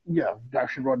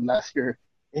Darshan wrote last year,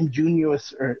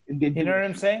 ingenious or indigenous. You know what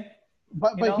I'm saying?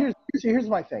 But here's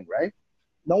my thing, right?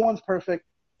 No one's perfect.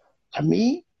 To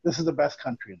me, this is the best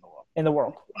country in the world. In the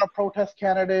world. You want to protest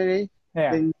Canada Day?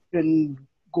 Yeah. Then you can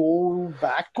go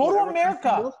back. Go to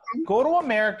America. Go to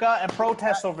America and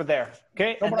protest over there.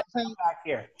 Okay? No, and but I'm saying, back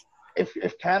here.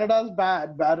 If Canada's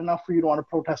bad enough for you to want to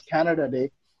protest Canada Day,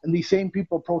 and these same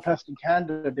people protesting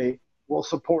Canada Day will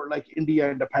support like India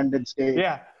Independence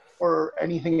Day or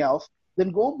anything else,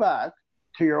 then go back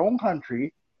to your own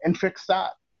country and fix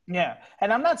that. Yeah,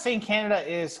 and I'm not saying Canada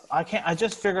is. I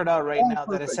just figured out right now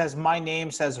that it says my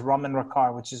name says Raman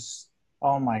Rakar, which is,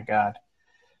 oh my god.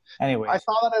 Anyway, I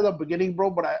saw that at the beginning, bro,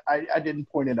 but I didn't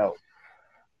point it out.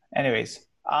 Anyways,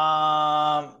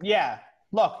 yeah.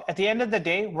 look, at the end of the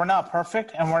day, we're not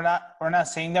perfect, and we're not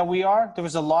saying that we are. There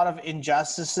was a lot of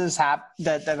injustices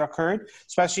that occurred,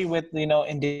 especially with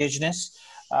indigenous.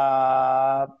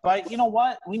 But you know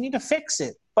what? We need to fix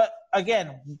it. But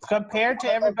again, compared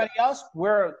to everybody else,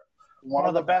 we're one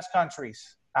of the best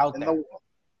countries out there.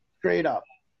 Straight up,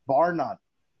 bar none.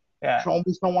 Yeah. Show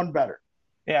me someone better.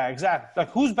 Yeah, exactly.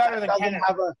 Like, who's better than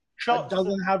Canada? That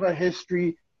doesn't have a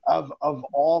history of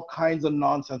all kinds of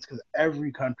nonsense, because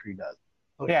every country does.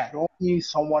 So show me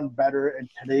someone better in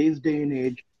today's day and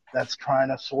age that's trying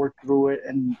to sort through it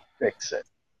and fix it.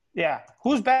 Yeah.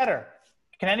 Who's better?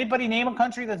 Can anybody name a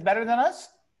country that's better than us?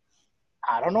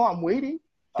 I don't know. I'm waiting.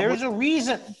 There's a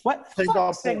reason. What?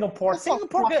 Singapore. Singapore.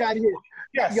 Singapore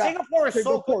is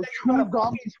so good. Two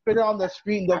gummies spit on the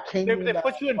street and they'll cane you. They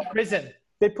put you in prison.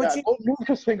 They put you. Don't move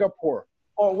to Singapore.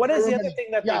 Or what is the other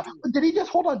thing that they do? Did he just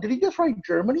hold on? Did he just write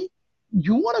Germany?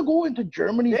 You want to go into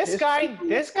Germany? This guy,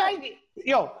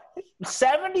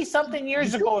 70-something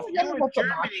years ago, if you were in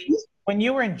Germany, when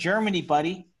you were in Germany,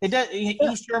 buddy,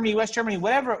 East Germany, West Germany,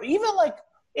 whatever, even like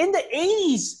in the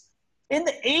 80s,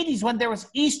 when there was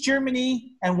East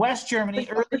Germany and West Germany,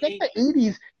 the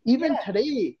 80s, even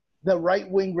today, the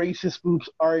right-wing racist groups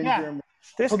are in Germany.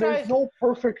 There's no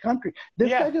perfect country. This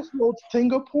guy just wrote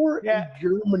Singapore and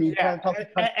Germany. And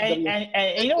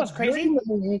you know what's crazy?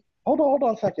 Hold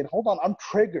on a second. Hold on. I'm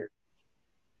triggered.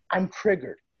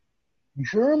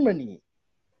 Germany.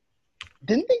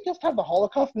 Didn't they just have the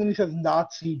Holocaust? And then he says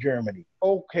Nazi Germany.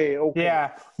 Okay.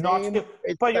 Yeah.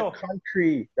 It's the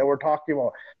country that we're talking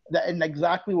about. And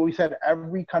exactly what we said,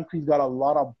 every country's got a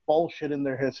lot of bullshit in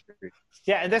their history.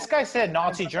 Yeah, and this guy said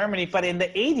Nazi Germany, but in the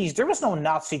 80s, there was no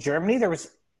Nazi Germany. There was,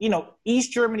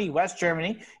 East Germany, West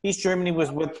Germany. East Germany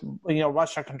was with,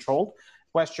 Russia controlled.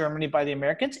 West Germany by the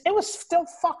Americans. It was still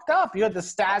fucked up. You had the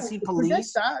Stasi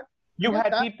police. You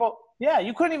had people. Yeah,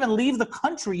 you couldn't even leave the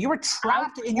country. You were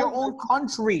trapped in your own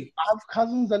country. I have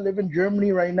cousins that live in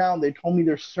Germany right now, and they told me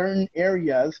there's certain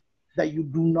areas that you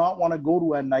do not want to go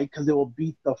to at night because they will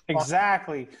beat the fuck.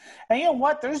 Exactly. And you know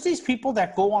what? There's these people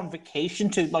that go on vacation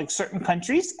to like certain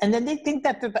countries, and then they think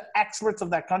that they're the experts of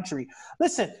that country.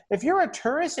 Listen, if you're a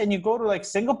tourist and you go to like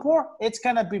Singapore, it's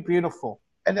going to be beautiful.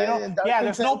 And then,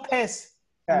 there's no piss.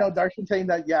 Darshan saying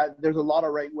that, there's a lot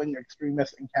of right-wing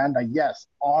extremists in Canada. Yes,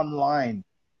 online.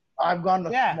 I've gone to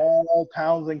small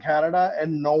towns in Canada,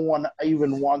 and no one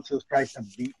even once has tried to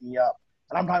beat me up.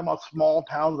 And I'm talking about small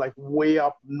towns like way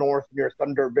up north near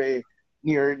Thunder Bay,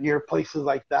 near places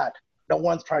like that. No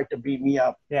one's tried to beat me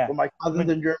up. Yeah. But my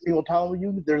cousins in Germany will tell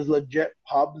you there's legit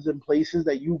pubs and places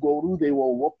that you go to, they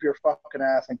will whoop your fucking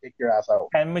ass and kick your ass out.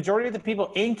 And majority of the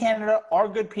people in Canada are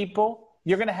good people.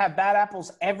 You're going to have bad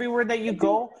apples everywhere that you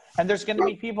go, and there's going to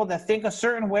be people that think a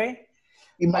certain way.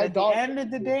 But at the end of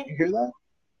the day, you hear that?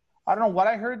 I don't know what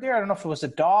I heard there. I don't know if it was a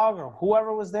dog or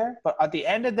whoever was there. But at the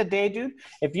end of the day, dude,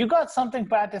 if you got something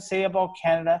bad to say about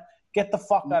Canada, get the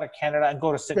fuck out of Canada and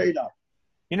go to Singapore. Straight up.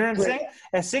 You know what I'm saying?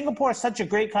 If Singapore is such a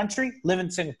great country, live in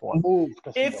Singapore. Move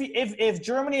to Singapore. If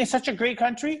Germany is such a great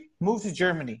country, move to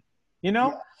Germany.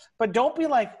 But don't be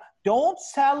like, don't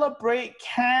celebrate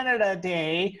Canada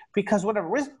Day because whatever.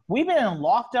 We've been in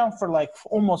lockdown for like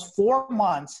almost 4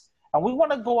 months, and we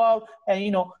want to go out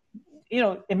and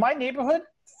in my neighborhood,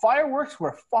 fireworks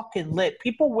were fucking lit.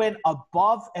 People went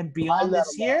above and beyond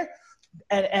this year,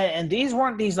 and these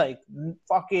weren't these like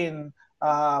fucking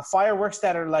fireworks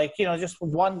that are like just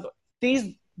one.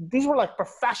 These were like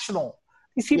professional.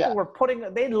 These people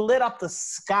they lit up the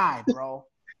sky, bro.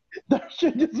 That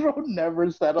shit just wrote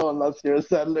never settle unless you're a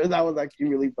settler. That was actually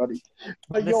really funny.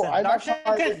 But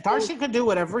Darshan can do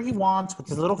whatever he wants with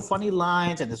his little funny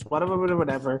lines and his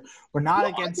whatever. We're not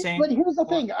against saying. But here's the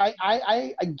thing.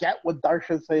 I get what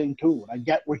Darshan's saying too. And I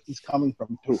get where he's coming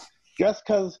from too. Just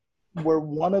because we're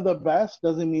one of the best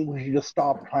doesn't mean we should just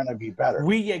stop trying to be better. I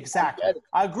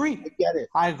agree. I get it.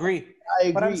 I agree.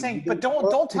 But I'm saying, but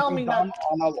don't tell me that.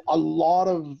 On a lot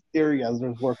of areas,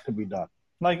 there's work to be done.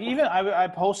 Like even I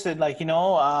posted like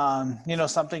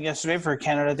something yesterday for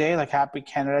Canada Day, like Happy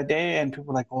Canada Day, and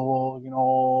people were like,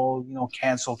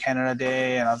 cancel Canada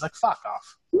Day, and I was like, fuck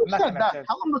off. Who said that?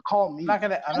 Tell them to call me. I'm not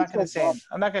gonna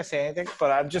say anything,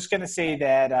 but I'm just gonna say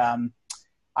that I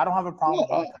don't have a problem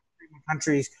with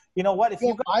countries. You know what? If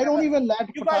you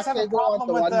guys have a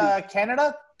problem with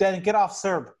Canada, then get off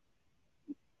Serb.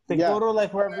 Then go to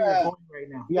like wherever you're going right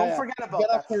now. Don't forget about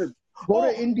that. Go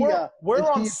to India. We're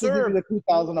on Serb. The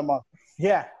 $2,000 a month.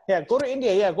 Yeah. Go to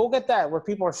India. Yeah, go get that where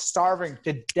people are starving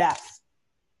to death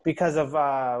because of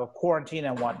quarantine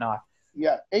and whatnot.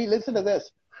 Yeah. Hey, listen to this.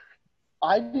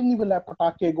 I didn't even let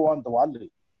Patake go on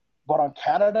Diwali, but on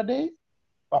Canada Day,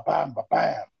 ba-bam,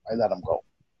 ba-bam, I let him go.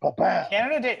 Ba-bam.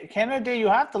 Canada Day, you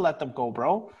have to let them go,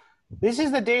 bro. This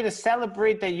is the day to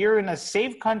celebrate that you're in a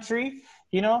safe country,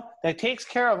 that takes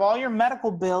care of all your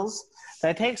medical bills,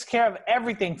 that takes care of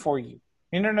everything for you.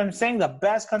 You know what I'm saying? The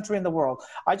best country in the world.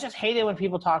 I just hate it when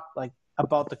people talk like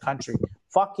about the country.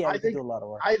 Fuck yeah, we can do a lot of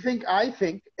work. I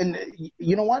think, and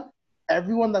you know what?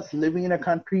 Everyone that's living in a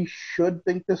country should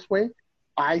think this way.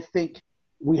 I think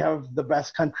we have the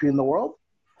best country in the world,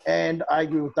 and I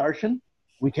agree with Darshan.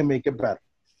 We can make it better.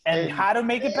 And how to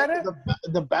make it better?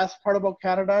 The best part about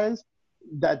Canada is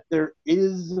that there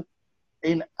is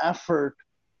an effort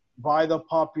by the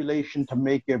population to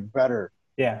make it better.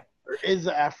 Yeah. There is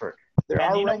an effort. There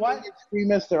are right-wing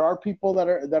extremists. There are people that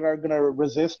are going to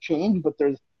resist change, but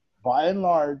there's, by and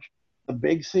large, the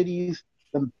big cities,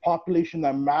 the population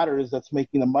that matters, that's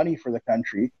making the money for the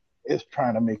country, is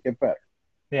trying to make it better.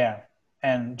 Yeah.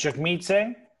 And Jagmeet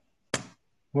Singh,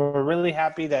 we're really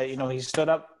happy that, he stood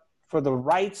up for the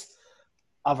rights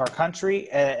of our country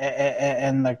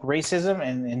and like racism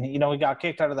and he got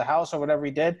kicked out of the house or whatever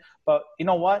he did. But you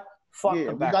know what? Fuck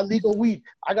Quebec. We got legal weed.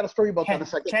 I got a story about that in a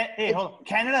second. Hey, hold on.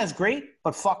 Canada is great,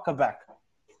 but fuck Quebec.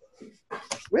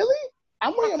 Really?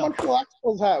 I'm wearing a Montreal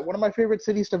Expos hat. One of my favorite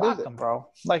cities to visit. Them, bro.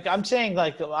 Like I'm saying,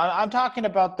 like I'm talking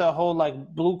about the whole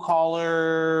like blue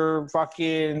collar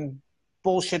fucking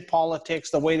bullshit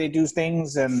politics, the way they do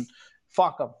things, and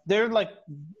fuck them. They're like,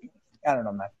 I don't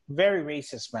know, man. Very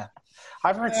racist, man.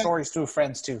 I've heard stories through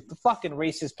friends too. The fucking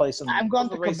racist place. I've gone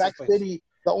to Quebec City.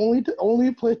 The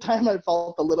only time I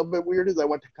felt a little bit weird is I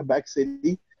went to Quebec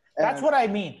City. That's what I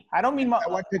mean. I don't mean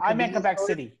I meant Quebec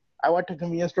City. I went to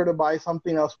convenience store to buy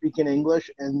something. I was speaking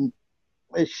English, and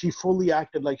she fully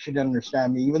acted like she didn't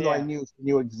understand me, even though I knew she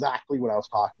knew exactly what I was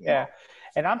talking about.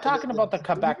 And I'm talking about the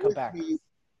Quebec.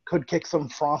 Could kick some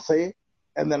Francais,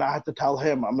 and then I had to tell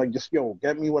him, I'm like, just,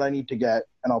 get me what I need to get,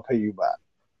 and I'll pay you back.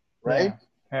 Right?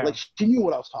 Yeah. Like, she knew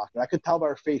what I was talking. I could tell by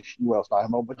her face she knew what I was talking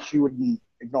about, but she wouldn't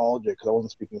acknowledge it because I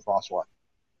wasn't speaking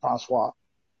Francois,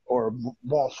 or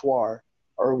bonsoir,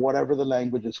 or whatever the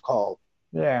language is called.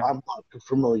 Yeah. I'm not too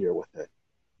familiar with it.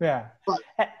 Yeah. But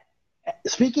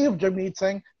speaking of Jagmeet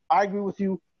Singh, I agree with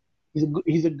you.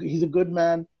 He's a good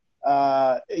man.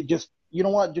 You know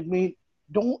what, Jagmeet?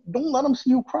 Don't let him see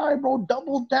you cry, bro.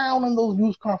 Double down on those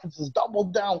news conferences. Double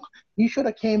down. He should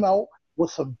have came out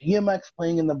with some DMX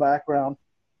playing in the background,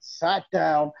 sat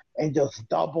down, and just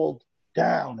doubled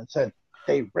down and said,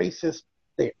 they racist.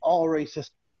 They all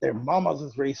racist. Their mamas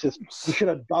is racist. He should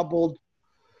have doubled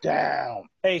down.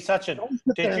 Hey, Sachin, don't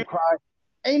sit there and cry.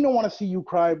 Ain't no one to see you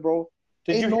cry, bro.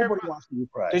 Nobody wants to see you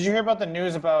cry. Did you hear about the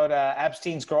news about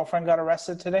Epstein's girlfriend got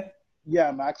arrested today?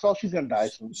 Yeah, Maxwell, she's going to die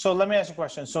soon. So let me ask you a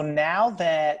question. So now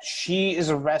that she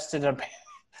is arrested,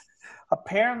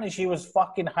 apparently she was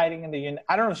fucking hiding in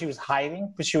I don't know if she was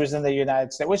hiding, but she was in the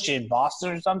United States. Was she in Boston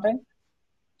or something?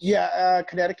 Yeah,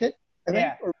 Connecticut, I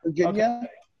think, or Virginia. Okay.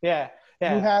 Yeah.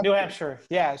 New Hampshire.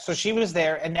 Yeah, so she was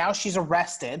there, and now she's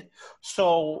arrested.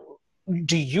 So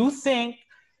do you think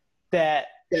that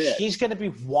she's going to be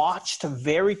watched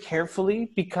very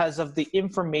carefully because of the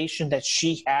information that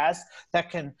she has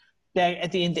that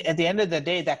at the end of the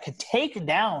day, that could take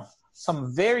down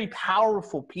some very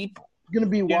powerful people? Going to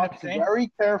be watched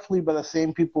very carefully by the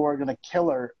same people who are going to kill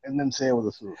her and then say it was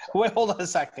a suicide. Wait, hold on a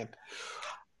second.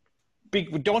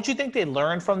 Don't you think they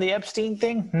learned from the Epstein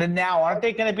thing? Now, aren't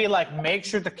they going to be like, make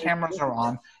sure the cameras are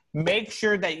on, make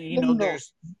sure that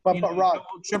there's Rob,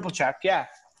 triple check? Yeah.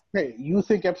 Hey, you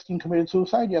think Epstein committed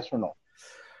suicide? Yes or no?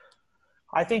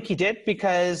 I think he did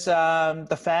because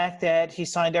the fact that he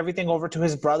signed everything over to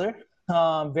his brother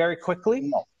very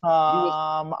quickly. No.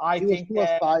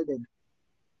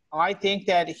 I think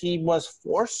that he was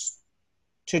forced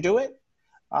to do it,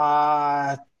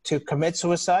 to commit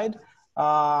suicide.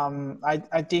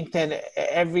 I think that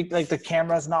the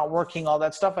camera's not working, all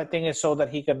that stuff, I think is so that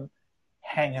he can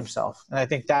hang himself. And I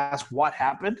think that's what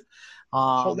happened.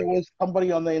 So there was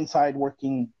somebody on the inside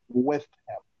working with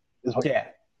him.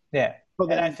 Yeah. So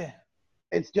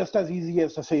it's just as easy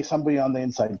as to say somebody on the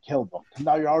inside killed them.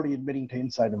 Now you're already admitting to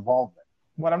inside involvement.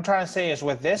 What I'm trying to say is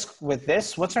with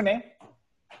this, what's her name?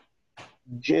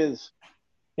 Jiz.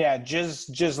 Yeah,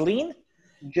 Ghislaine?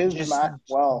 Jiz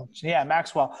Maxwell. Yeah,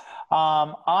 Maxwell.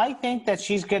 I think that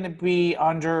she's going to be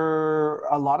under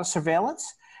a lot of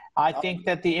surveillance. I think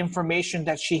that the information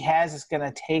that she has is going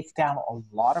to take down a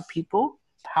lot of people,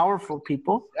 powerful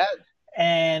people. Yeah.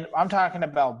 And I'm talking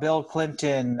about Bill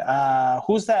Clinton.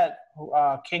 Who's that?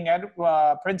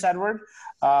 Prince Edward.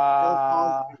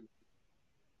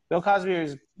 Bill Cosby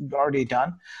is already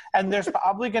done. And there's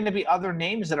probably going to be other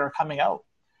names that are coming out.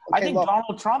 Okay, I think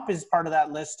Donald Trump is part of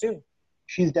that list too.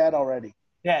 She's dead already.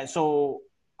 Yeah, so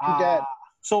she's dead.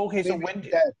 So okay, so Maybe when?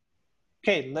 she's dead.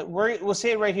 Okay, we'll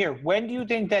say it right here. When do you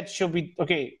think that she'll be?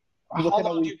 Okay, I'm how looking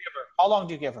long at do you give her? How long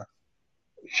do you give her?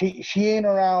 she ain't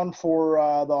around for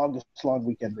the August long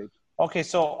weekend, baby. Okay,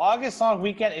 so August long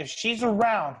weekend. If she's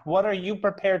around, what are you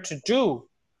prepared to do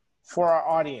for our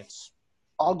audience?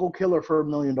 I'll go kill her for $1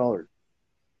 million.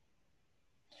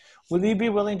 Will you be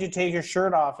willing to take your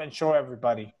shirt off and show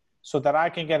everybody so that I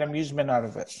can get amusement out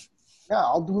of it? Yeah,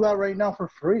 I'll do that right now for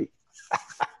free.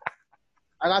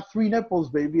 I got 3 nipples,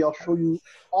 baby. I'll show you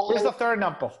all. Where's the third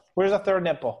nipple? Where's the third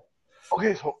nipple?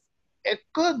 Okay, so it's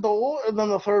good though, and then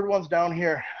the third one's down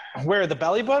here. Where, the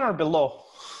belly button or below?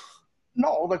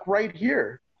 No, like right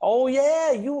here. Oh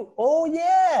yeah, oh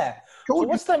yeah. So Told you.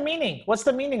 what's the meaning? What's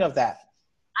the meaning of that?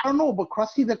 I don't know, but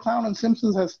Krusty the Clown and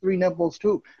Simpsons has 3 nipples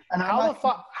too. And How the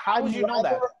fuck? How would you know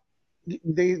that?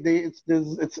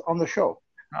 It's on the show.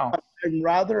 Oh. I'm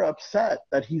rather upset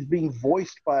that he's being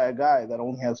voiced by a guy that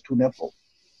only has 2 nipples.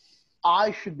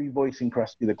 I should be voicing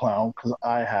Krusty the Clown because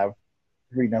I have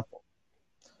 3 nipples.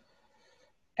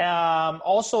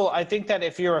 Also, I think that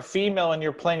if you're a female and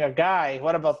you're playing a guy,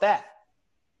 what about that?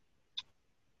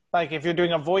 Like if you're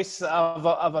doing a voice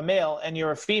of a male and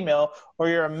you're a female, or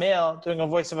you're a male doing a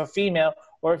voice of a female,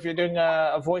 or if you're doing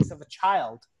a voice of a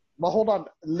child. But hold on,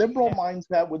 liberal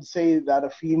mindset would say that a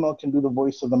female can do the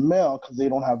voice of the male because they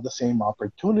don't have the same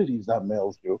opportunities that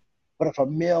males do. But if a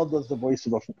male does the voice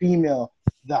of a female,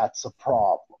 that's a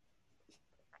problem.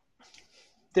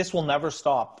 This will never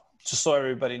stop, just so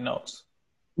everybody knows.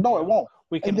 No, it won't.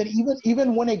 And then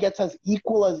even when it gets as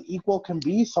equal can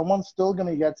be, someone's still going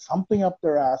to get something up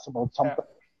their ass about something.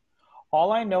 Yeah.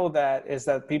 All I know that is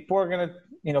that people are going to,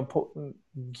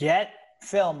 get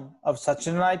film of Sachin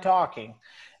and I talking,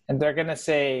 and they're going to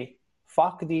say,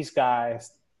 fuck these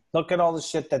guys. Look at all the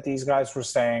shit that these guys were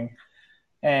saying.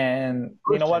 And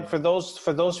you know what? For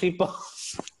those people,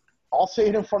 I'll say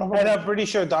it in front of them. And I'm pretty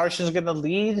sure Darshan's going to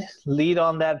lead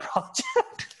on that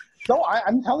project. No,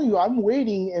 I'm telling you, I'm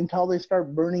waiting until they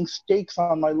start burning steaks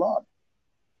on my lawn.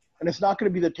 And it's not going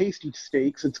to be the tasty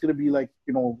steaks. It's going to be like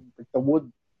the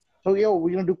wood. So,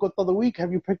 we're going to do Kut of the Week.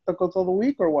 Have you picked the Kut of the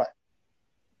Week or what?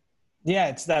 Yeah,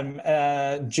 it's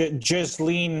that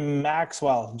Ghislaine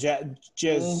Maxwell.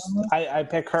 I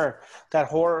pick her. That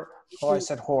whore. Oh, I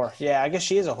said whore. Yeah, I guess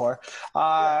she is a whore.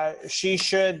 She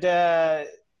should...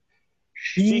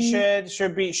 She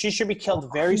should be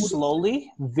killed very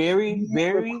slowly, very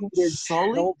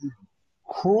slowly.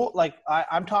 Cruel, like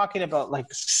I'm talking about, like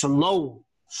slow.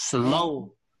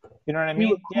 You know what I mean?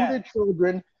 He recruited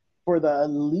children for the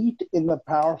elite and the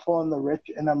powerful and the rich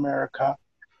in America,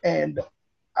 and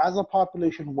as a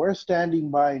population, we're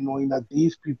standing by knowing that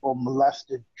these people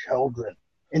molested children,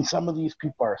 and some of these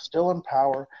people are still in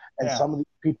power, and some of these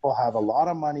people have a lot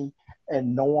of money,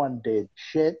 and no one did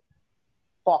shit.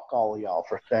 Fuck all of y'all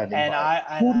for standing by. And I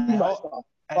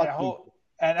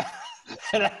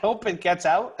hope it gets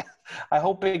out. I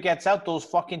hope it gets out. Those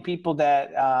fucking people that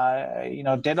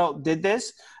did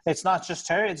this. It's not just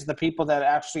her. It's the people that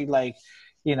actually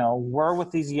were with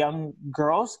these young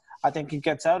girls. I think it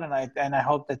gets out, and I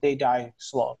hope that they die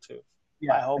slow too.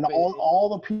 Yeah, I hope and all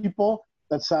the people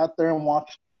that sat there and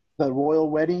watched the royal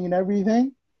wedding and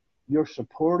everything. You're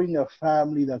supporting a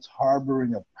family that's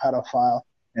harboring a pedophile.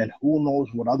 And who knows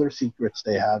what other secrets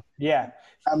they have. Yeah.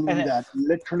 Family that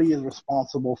literally is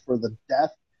responsible for the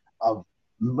death of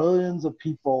millions of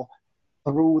people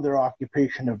through their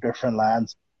occupation of different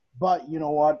lands. But you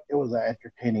know what? It was an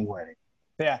entertaining wedding.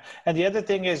 Yeah. And the other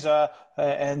thing is,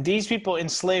 and these people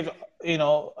enslaved, a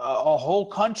whole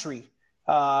country,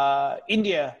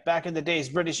 India back in the days,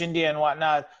 British India and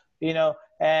whatnot,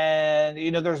 and,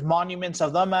 there's monuments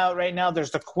of them out right now.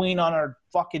 There's the Queen on her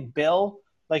fucking bill.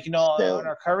 On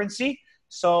our currency.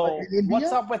 So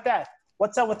what's up with that?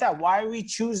 Why are we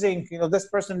choosing, this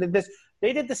person did this?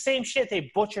 They did the same shit. They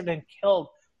butchered and killed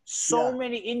so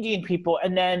many Indian people.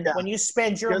 And then when you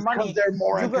spend your money. Because they're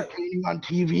more entertaining on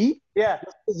TV. Yeah.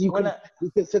 You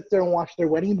can sit there and watch their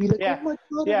wedding and be like, oh my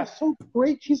God, that was so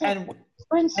great. She's a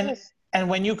princess. And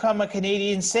when you come a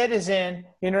Canadian citizen,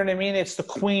 you know what I mean? It's the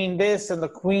Queen this and the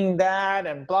Queen that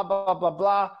and blah, blah, blah,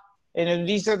 blah. And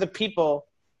these are the people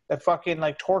that fucking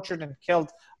tortured and killed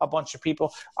a bunch of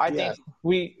people. I think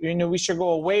we should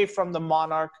go away from the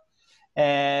monarch,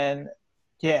 and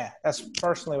that's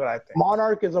personally what I think.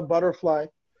 Monarch is a butterfly.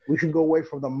 We should go away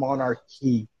from the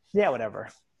monarchy. Yeah, whatever.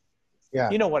 Yeah,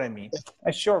 you know what I mean.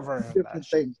 A short version of different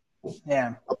things.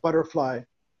 Yeah, a butterfly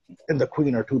and the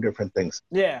queen are 2 different things.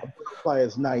 Yeah, a butterfly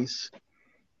is nice.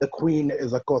 The queen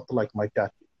is a kot like my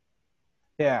chachi.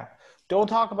 Yeah, don't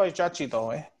talk about chachi though,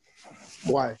 eh?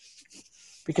 Why?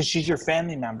 Because she's your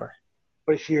family member.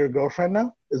 But is she your girlfriend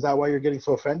now? Is that why you're getting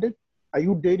so offended? Are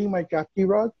you dating my chachi,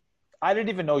 Rod? I didn't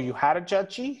even know you had a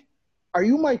chachi. Are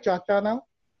you my chacha now?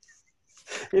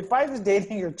 If I was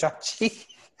dating your chachi,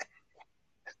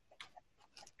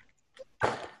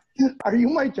 Are you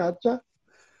my chacha?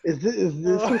 Is this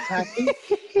what's happening?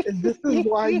 Is this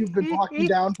why you've been talking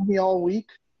down to me all week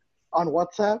on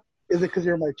WhatsApp? Is it because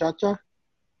you're my chacha?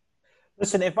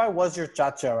 Listen, if I was your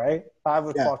chacha, right, I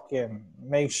would fucking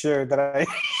make sure that I.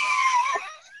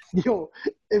 Yo,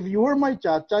 if you were my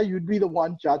chacha, you'd be the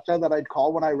one chacha that I'd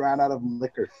call when I ran out of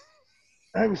liquor.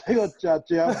 I was like, oh,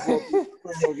 chacha.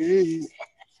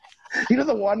 You know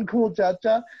the one cool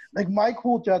chacha? Like my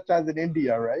cool chacha is in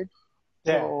India, right?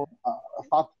 Yeah. So,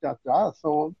 hot chacha.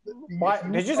 So, Why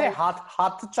did you say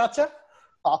hot chacha?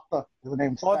 Tata is the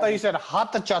name. Oh, I thought you said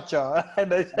hot chacha.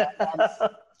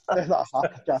 There's a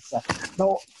hot chacha.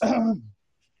 No,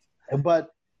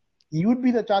 but you'd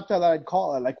be the chacha that I'd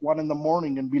call at like 1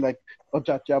 a.m. and be like, "Oh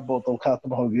chacha, bottle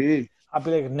khatam ho gayi." I'd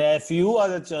be like, nephew,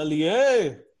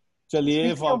 chaliye.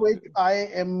 Speaking of which, I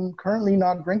am currently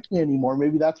not drinking anymore.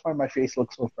 Maybe that's why my face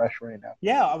looks so fresh right now.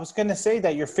 Yeah, I was gonna say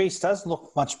that your face does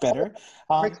look much better.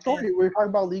 Quick story: we were talking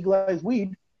about legalized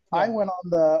weed. Yeah. I went on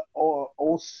the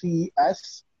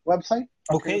OCS website.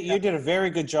 Okay, you did a very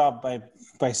good job by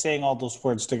saying all those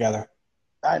words together.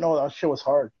 I know that shit was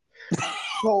hard.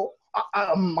 So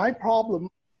my problem,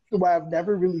 why I've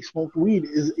never really smoked weed,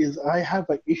 is I have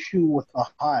an issue with the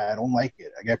high. I don't like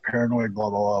it. I get paranoid. Blah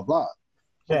blah blah blah.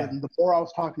 So then the more I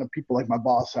was talking to people like my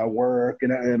boss at work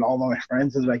and all my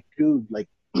friends, is like, dude, like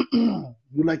you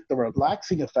like the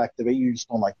relaxing effect of it, you just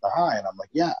don't like the high. And I'm like,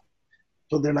 yeah.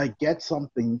 So then I get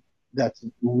something that's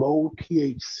low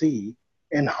THC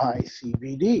and high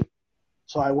CBD.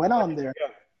 So I went on there.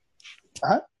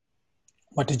 Huh?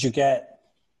 What did you get?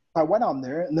 I went on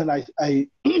there and then I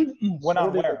went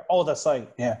on where? Oh, the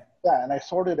site. Yeah. Yeah, and I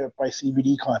sorted it by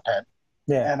CBD content.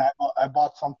 Yeah. And I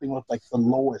bought something with like the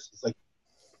lowest. It's like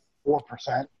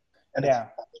 4%, and it's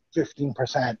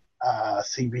 15%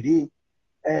 CBD.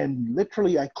 And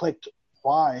literally, I clicked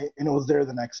buy, and it was there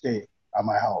the next day at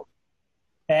my house.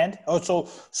 And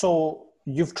so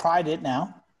you've tried it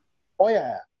now? Oh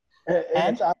yeah,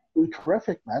 and it's absolutely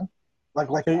terrific, man. Like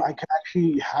I can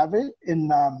actually have it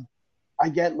in. I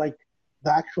get like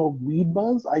the actual weed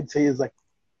buzz. I'd say is like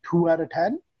 2 out of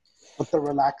 10. But the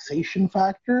relaxation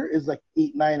factor is like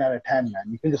 8, 9 out of 10, man.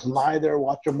 You can just lie there,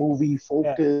 watch a movie,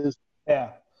 focus.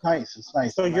 Yeah. Nice. It's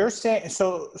nice. So you're saying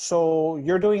so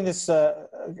you're doing this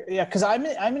because I'm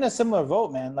in a similar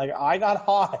boat, man. Like I got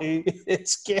high. It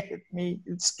scared me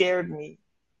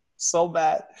so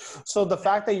bad. So the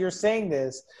fact that you're saying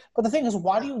this, but the thing is,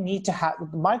 why do you need to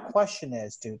have my question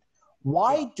is, dude,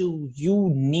 why do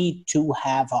you need to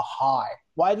have a high?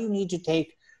 Why do you need to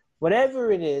take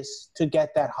whatever it is to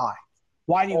get that high?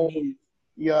 Why do you need it?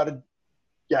 Yeah,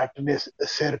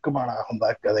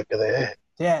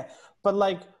 but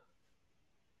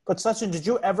Sachin, did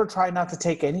you ever try not to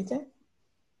take anything?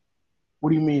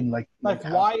 What do you mean? Like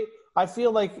why? I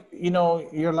feel like,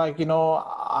 you're like,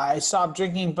 I stopped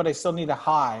drinking, but I still need a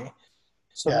high.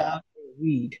 So now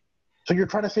weed. So you're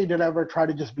trying to say, did I ever try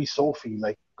to just be Sophie,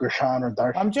 like Krishan or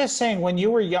Darshan? I'm just saying, when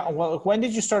you were young, when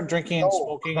did you start drinking and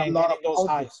smoking and getting those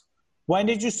highs? When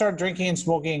did you start drinking and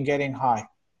smoking and getting high?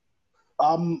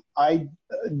 I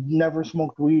never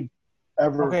smoked weed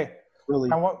ever. Okay. Really.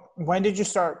 And when did you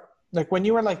start? Like when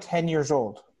you were like 10 years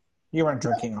old, you weren't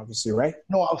drinking, obviously, right?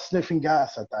 No, I was sniffing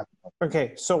gas at that point.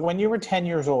 Okay. So when you were 10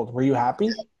 years old, were you happy?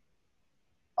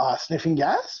 Sniffing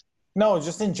gas? No,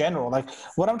 just in general. Like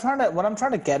what I'm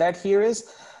trying to get at here is,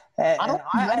 I'm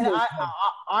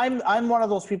one of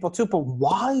those people too. But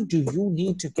why do you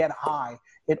need to get high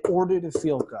in order to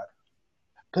feel good?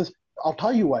 Because I'll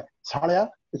tell you what, Sadia,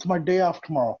 it's my day off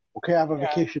tomorrow. Okay, I have a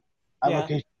vacation. I have a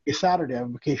vacation day Saturday. I have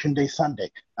a vacation day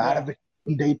Sunday. I had a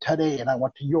vacation day today, and I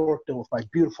went to Yorkdale with my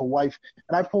beautiful wife.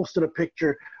 And I posted a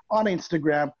picture on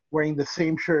Instagram wearing the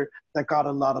same shirt that got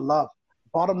a lot of love.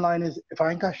 Bottom line is, if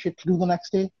I ain't got shit to do the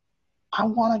next day, I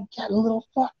want to get a little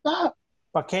fucked up.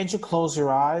 But can't you close your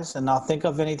eyes and not think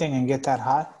of anything and get that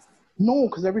high? No,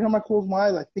 because every time I close my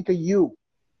eyes, I think of you.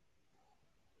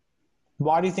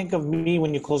 Why do you think of me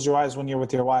when you close your eyes when you're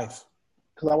with your wife?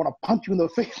 Because I want to punch you in the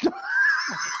face.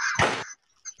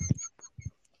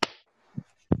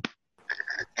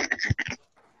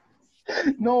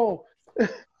 No,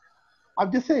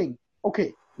 I'm just saying.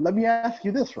 Okay, let me ask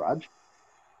you this, Raj.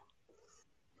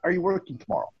 Are you working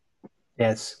tomorrow?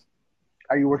 Yes.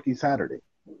 Are you working Saturday?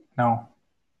 No.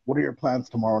 What are your plans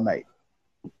tomorrow night?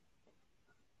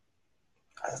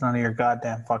 That's none of your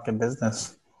goddamn fucking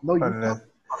business. No, you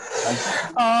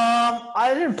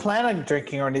I didn't plan on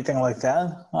drinking or anything like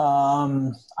that.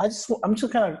 I'm just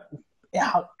gonna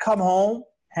come home,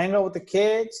 hang out with the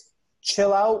kids,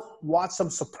 chill out, watch some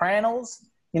Sopranos.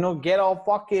 Get all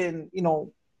fucking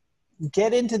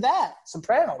get into that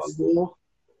Sopranos. Gabagool.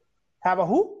 Have a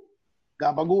who?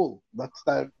 Gabagool. That's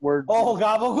that word. Oh,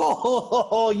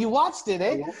 gabagool! You watched it,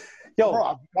 eh? Yo,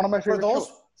 Bro, one of my favorite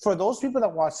shows. For those people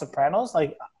that watch Sopranos,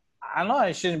 like I know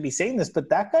I shouldn't be saying this, but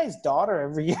that guy's daughter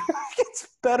every year gets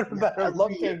better and better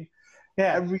looking. Year.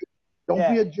 Yeah.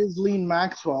 Don't be a Ghislaine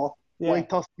Maxwell. Yeah. Wait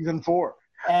till season 4.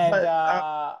 And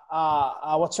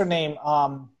what's her name?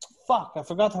 Fuck, I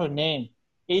forgot her name.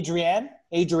 Adrienne,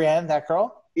 that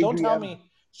girl. Don't tell me.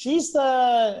 She's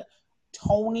the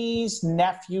Tony's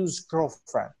nephew's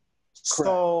girlfriend. Correct.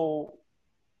 So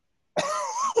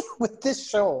with this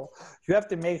show, you have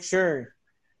to make sure.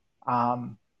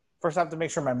 First, I have to make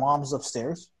sure my mom's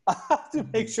upstairs. I have to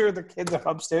make sure the kids are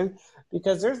upstairs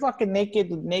because there's fucking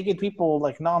naked people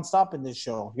like nonstop in this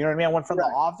show. You know what I mean? I went from The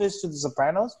Office to The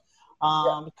Sopranos.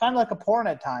 Kind of like a porn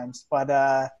at times, but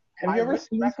have you ever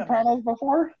seen The Sopranos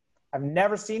before? I've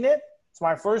never seen it. It's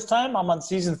my first time. I'm on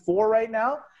season 4 right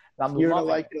now. And You're gonna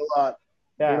like it a lot.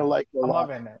 Yeah, you're gonna like it a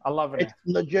lot. I'm loving it. It's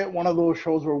legit one of those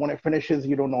shows where when it finishes,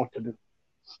 you don't know what to do.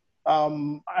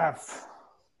 I have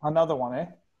another one, eh?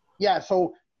 Yeah.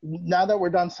 So now that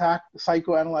we're done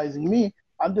psychoanalyzing me,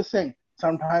 I'm just saying.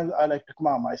 Sometimes I like to come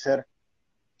out. I said,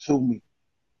 sue me.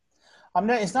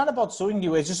 It's not about suing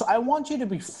you. It's just I want you to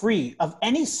be free of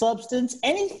any substance,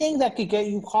 anything that could get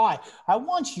you high. I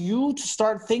want you to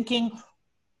start thinking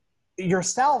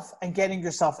yourself and getting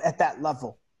yourself at that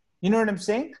level. You know what I'm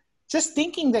saying? Just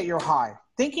thinking that you're high,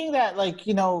 thinking that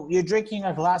you're drinking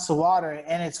a glass of water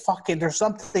and it's fucking there's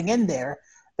something in there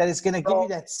that is going to give you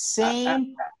that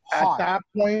same high. At that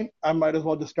point, I might as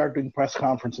well just start doing press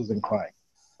conferences and crying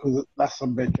because that's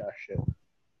some bitch ass shit.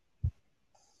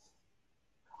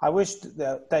 I wish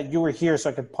that you were here so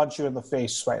I could punch you in the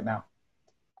face right now.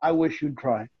 I wish you'd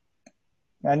try.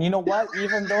 And you know what?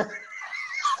 Even though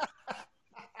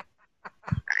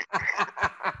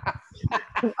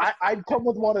I'd come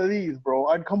with one of these, bro.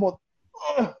 I'd come with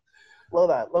look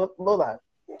that.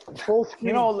 Full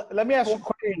screen. Let me ask you a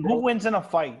question. Who wins in a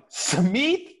fight?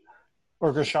 Samit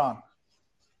or Gashan?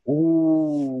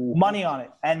 Ooh. Money on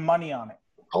it.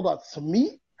 Hold on.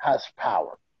 Samit has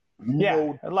power.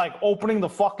 Yeah, like opening the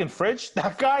fucking fridge.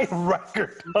 That guy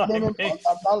record. No, I'm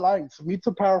not lying. Samit's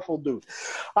a powerful dude.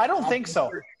 I don't think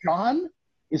so. Gashan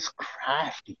is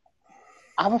crafty.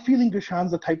 I have a feeling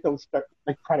Gashan's the type that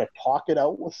would try to talk it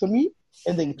out with Samit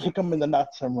and then kick him in the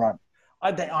nuts and run.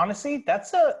 Honestly,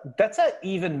 that's a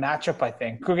even matchup. I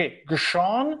think. Okay,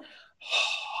 Gashan.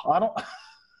 I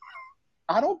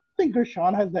don't think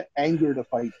Gashan has the anger to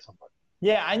fight somebody.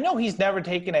 Yeah, I know he's never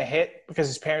taken a hit because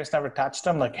his parents never touched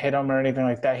him, like hit him or anything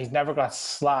like that. He's never got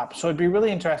slapped. So it'd be really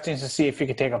interesting to see if he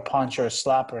could take a punch or a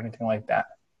slap or anything like that.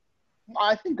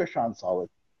 I think Gashan's solid.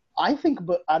 I think,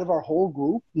 but out of our whole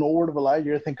group, no word of a lie,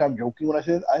 you think I'm joking when I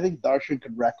say this? I think Darshan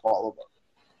could wreck all of them.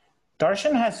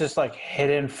 Darshan has this like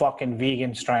hidden fucking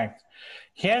vegan strength.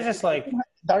 He has this like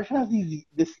Darshan has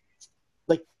this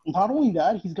like not only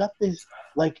that, he's got this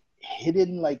like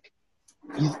hidden like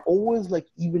he's always like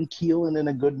even keel and in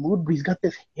a good mood, but he's got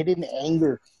this hidden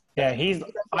anger. Yeah,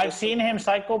 I've seen him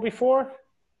psycho before.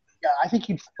 Yeah, I think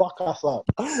he'd fuck us up.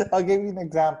 I'll give you an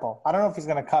example. I don't know if he's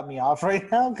gonna cut me off right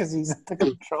now because he's at the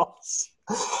controls.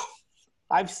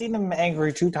 I've seen him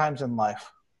angry 2 times in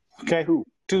life. Okay,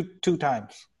 two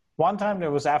times. One time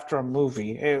it was after a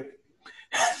movie. It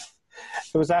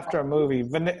was after a movie,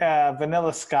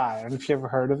 Vanilla Sky. I don't know if you ever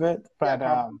heard of it,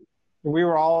 but we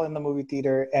were all in the movie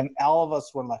theater, and all of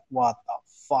us were like, "What the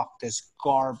fuck? This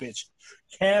garbage!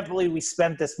 Can't believe we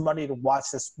spent this money to watch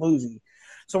this movie."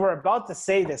 So we're about to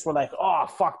say this. We're like, "Oh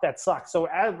fuck, that sucks." So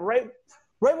right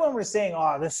when we're saying,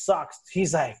 "Oh, this sucks,"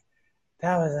 he's like,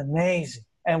 "That was amazing,"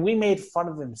 and we made fun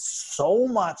of him so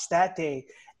much that day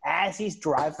as he's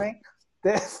driving.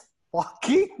 This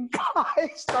fucking guy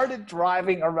started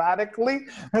driving erratically.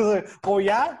 I was like, "Oh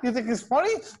yeah, you think it's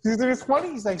funny? You think it's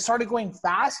funny?" He's like, started going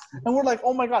fast, and we're like,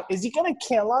 "Oh my god, is he gonna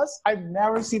kill us?" I've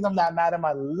never seen him that mad in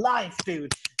my life,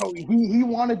 dude. Oh, he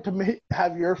wanted to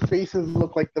have your faces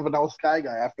look like the Vanilla Sky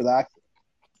guy after that.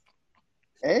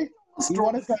 Eh? He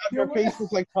wanted to have your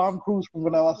faces like Tom Cruise from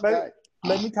Vanilla Sky.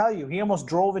 Let me tell you, he almost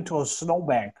drove into a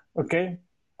snowbank. Okay,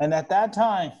 and at that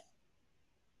time,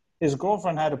 his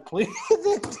girlfriend had to plead. Who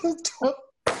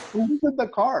was in the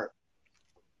car?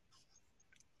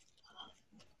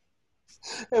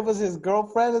 It was his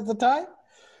girlfriend at the time,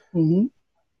 mm-hmm.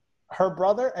 her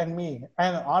brother, and me.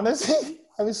 And honestly,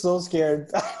 I was so scared.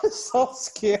 I was so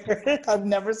scared. I've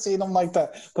never seen him like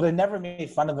that. But I never made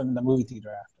fun of him in the movie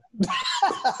theater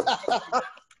after.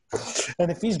 And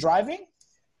if he's driving,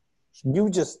 you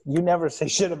never say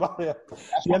shit about him.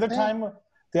 The other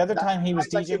time he was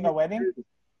DJing a wedding.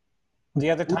 The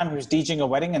other time he was DJing a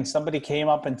wedding and somebody came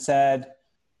up and said,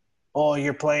 "Oh,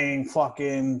 you're playing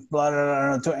fucking blah,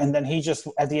 blah, blah," and then he just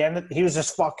at the end he was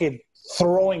just fucking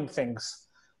throwing things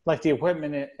like the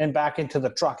equipment and back into the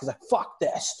truck. He's like, "Fuck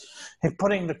this!" He's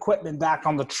putting the equipment back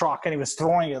on the truck and he was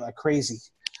throwing it like crazy.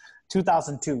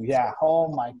 2002, yeah. Oh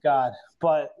my god!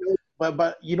 But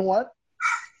you know what?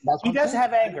 He does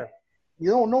have anger. You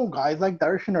don't know guys like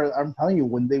Darshan. I'm telling you,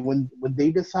 when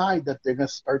they decide that they're gonna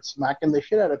start smacking the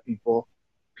shit out of people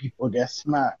get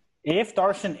smacked. If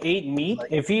Darshan ate meat,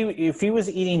 if he was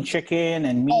eating chicken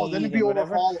and meat, then it'd be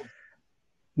overfollowed.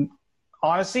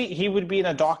 Honestly, he would be in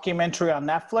a documentary on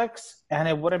Netflix, and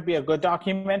it wouldn't be a good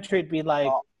documentary. It'd be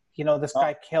like, this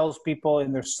guy kills people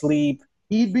in their sleep.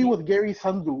 He'd be with Gary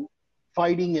Sandhu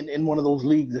fighting in one of those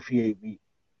leagues if he ate meat.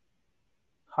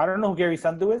 I don't know who Gary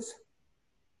Sandhu is.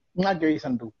 Not Gary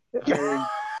Sandhu.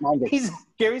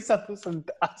 Gary Sandhu's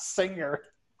a singer.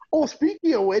 Oh,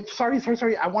 speaking of which, sorry.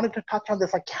 I wanted to touch on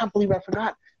this. I can't believe I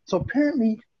forgot. So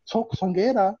apparently, Sok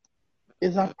Songera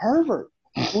is a pervert.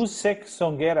 Who's Sok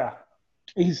Songera?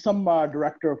 He's some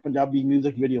director of Punjabi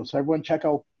music videos. So everyone check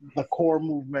out the Core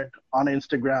Movement on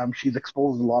Instagram. She's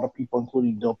exposed a lot of people,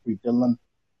 including Dilpreet Dhillon.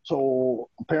 So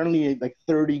apparently, like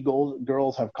 30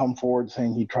 girls have come forward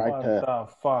saying he tried What the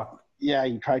fuck? Yeah,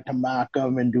 he tried to mack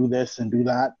them and do this and do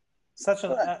that.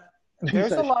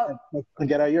 There's a lot.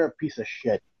 Get out! You're a piece of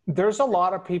shit. There's a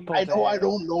lot of people. I know I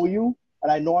don't know you,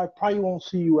 and I know I probably won't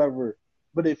see you ever.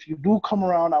 But if you do come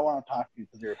around, I want to talk to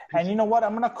you. And you know what?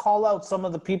 I'm going to call out some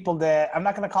of the people that I'm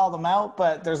not going to call them out,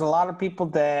 but there's a lot of people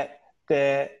that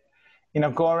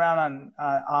go around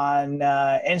on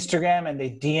Instagram and they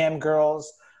DM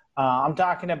girls. I'm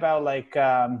talking about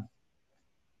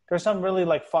there's some really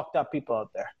like fucked up people out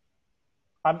there.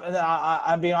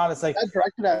 I'm being honest. Like, that's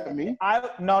directed at me.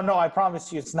 No, I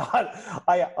promise you, it's not.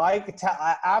 I could tell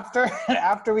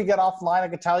after we get offline, I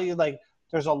could tell you like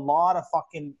there's a lot of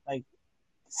fucking like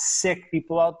sick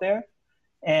people out there,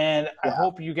 and I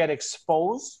hope you get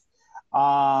exposed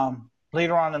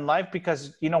later on in life,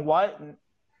 because you know what?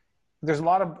 There's a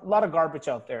lot of garbage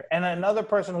out there, and another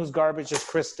person who's garbage is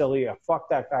Chris D'Elia. Fuck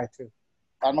that guy too.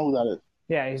 I know who that is.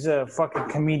 Yeah, he's a fucking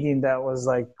comedian that was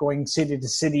like going city to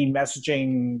city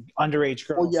messaging underage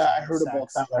girls. Oh yeah, I heard about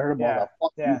that.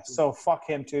 Fuck so fuck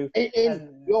him too. And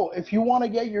if you want to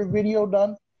get your video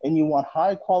done and you want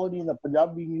high quality in the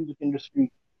Punjabi music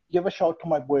industry, give a shout to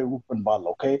my boy Rupan Bal,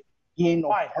 okay? He ain't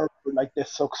no pervert like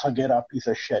this Sok Songera piece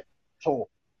of shit. So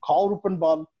call Rupan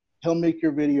Bal, he'll make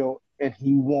your video, and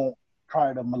he won't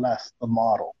try to molest the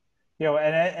model.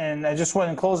 And I just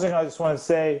want, in closing, I just want to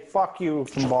say, fuck you,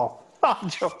 Rupan Bal. I'm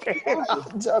joking.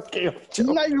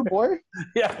 Isn't that your boy?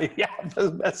 Yeah, I'm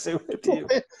just messing with you.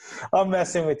 I'm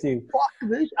messing with you. Fuck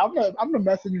this. I'm gonna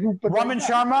message you. Raman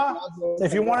Sharma,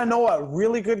 if you want to know a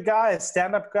really good guy, a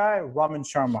stand-up guy, Raman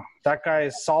Sharma. That guy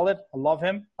is solid. I love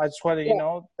him. I just wanted you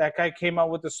know, that guy came out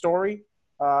with the story,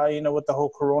 with the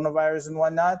whole coronavirus and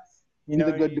whatnot. He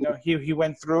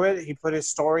went through it. He put his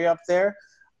story up there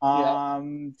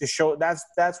to show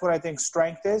that's what I think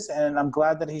strength is, and I'm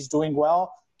glad that he's doing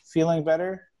well. Feeling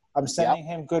better. I'm sending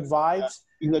him good vibes.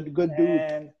 He's a good dude.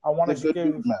 And I want to give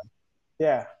dude, man.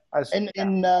 Yeah.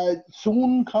 And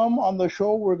soon come on the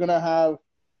show, we're going to have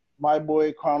my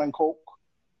boy Crown and Coke.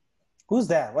 Who's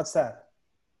that? What's that?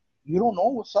 You don't know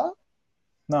what's up?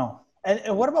 No.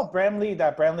 And what about Bramley?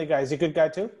 That Bramley guy, is he a good guy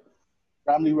too?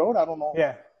 Bramley Road? I don't know.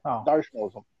 Yeah. Oh. Darsh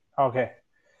knows him. Okay.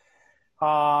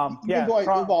 I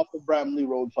live off of Bramley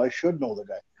Road, so I should know the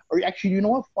guy. Or actually, you know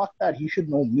what? Fuck that. He should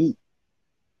know me.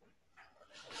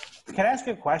 Can I ask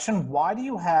you a question? Why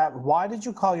did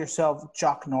you call yourself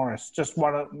Chuck Norris?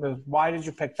 Why did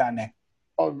you pick that name?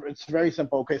 Oh, it's very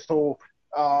simple. Okay, so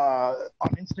on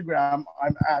Instagram,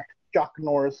 I'm at Chuck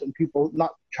Norris, and people,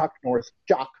 not Chuck Norris,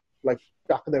 Chuck, like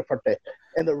Chuck de Ferte.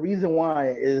 And the reason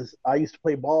why is I used to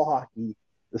play ball hockey,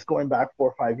 this going back 4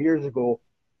 or 5 years ago,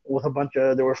 with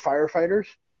there were firefighters,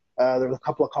 there was a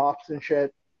couple of cops and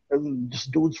shit, and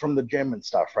just dudes from the gym and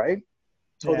stuff, right?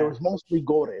 So there was mostly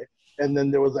Gore. And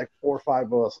then there was like 4 or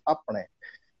 5 of us up on it.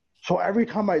 So every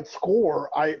time I'd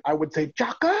score, I would say,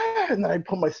 Chaka! And then I'd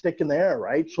put my stick in the air,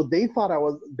 right? So they thought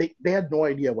they had no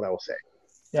idea what I was saying.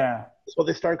 Yeah. So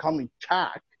they started calling me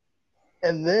Chak.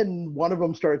 And then one of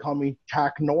them started calling me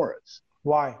Chuck Norris.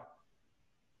 Why?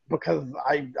 Because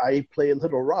I play a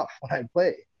little rough when I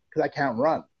play, because I can't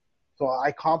run. So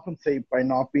I compensate by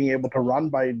not being able to run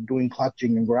by doing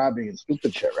clutching and grabbing and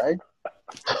stupid shit, right?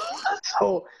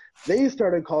 So they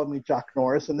started calling me Chuck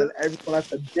Norris, and then everyone at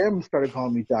the gym started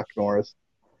calling me Chuck Norris,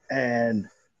 and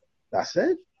that's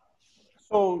it.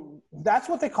 So that's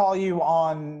what they call you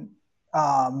on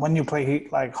when you play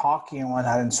like hockey and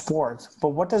whatnot in sports. But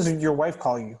what does your wife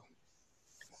call you?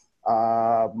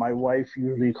 My wife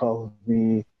usually calls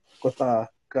me Kota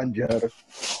Ganjar.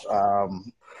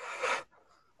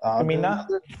 Kamina?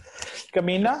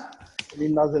 Kamina?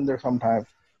 Kamina's in there sometimes.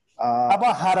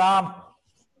 Aba haram.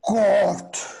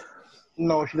 God.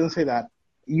 No, she didn't say that.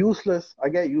 Useless. I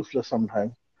get useless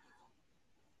sometimes.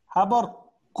 How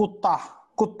about kutta?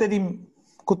 Kutte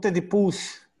di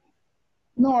poos.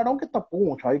 No, I don't get the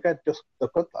poonch. I get just the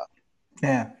kutta.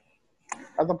 Yeah.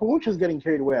 And the poonch is getting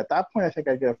carried away. At that point, I think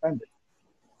I get offended.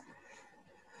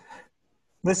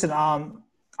 Listen,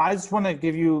 I just want to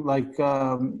give you like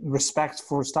respect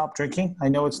for stop drinking. I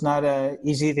know it's not an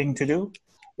easy thing to do.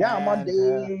 Yeah, I'm on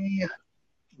day.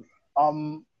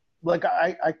 Like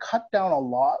I cut down a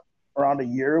lot around a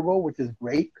year ago, which is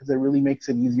great because it really makes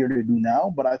it easier to do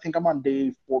now. But I think I'm on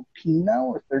day 14 now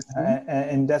or 13.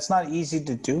 And that's not easy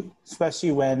to do,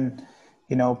 especially when,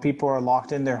 you know, people are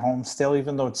locked in their homes still,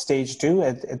 even though it's stage 2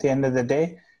 at the end of the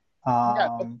day.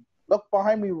 Yeah, look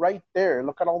behind me right there.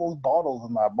 Look at all those bottles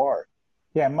in that bar.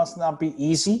 Yeah, it must not be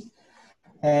easy.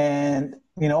 And,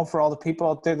 you know, for all the people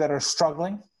out there that are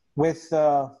struggling with,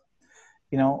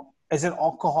 you know, is it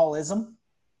alcoholism?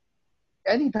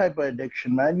 Any type of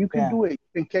addiction, man. You can do it. You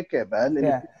can kick it, man. And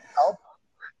if you help,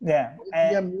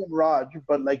 and me and Raj,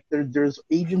 but like there's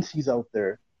agencies out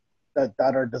there that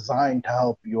are designed to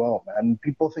help you out, man.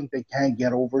 People think they can't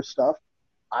get over stuff.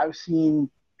 I've seen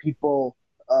people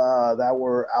that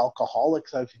were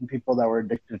alcoholics. I've seen people that were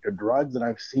addicted to drugs, and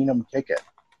I've seen them kick it.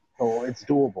 So it's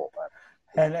doable,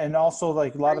 man. And also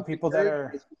like a lot of people that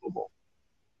are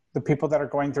the people that are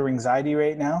going through anxiety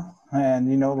right now, and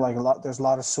you know, like there's a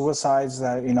lot of suicides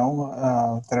that you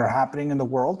know that are happening in the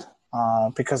world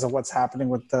because of what's happening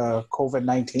with the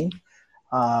COVID-19.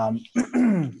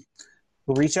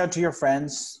 Reach out to your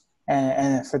friends,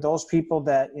 and for those people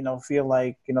that you know feel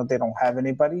like you know they don't have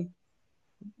anybody,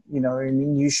 you know, I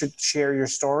mean, you should share your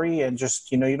story, and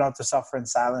just you know you don't have to suffer in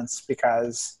silence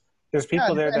because there's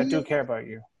people there that do care about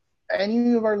you.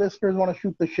 Any of our listeners want to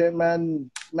shoot the shit, man,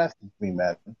 message me,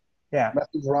 man. Yeah.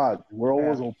 Message Rod. We're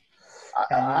always open.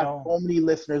 I have so many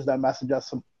listeners that message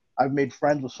us. I've made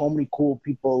friends with so many cool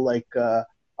people like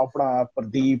Apna,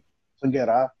 Pradeep,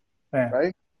 Sangera,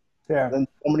 right? Yeah. And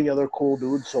so many other cool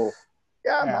dudes. So,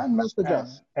 man, message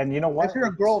us. And you know what? If you're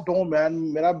a girl, don't,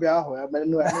 man. Mera byah hoya.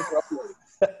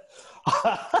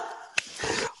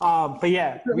 But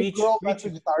yeah, reach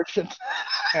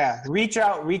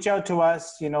out to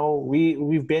us. You know,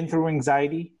 we've been through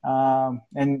anxiety,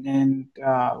 and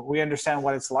we understand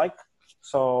what it's like.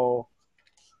 So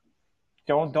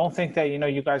don't think that you know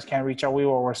you guys can't reach out. We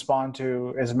will respond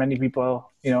to as many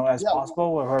people you know as possible,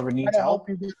 or whoever needs help.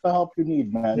 You get the help you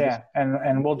need, man. Yeah,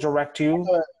 and we'll direct you.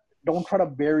 Don't try to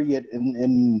bury it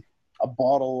in a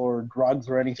bottle or drugs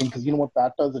or anything, because you know what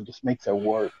that does? It just makes it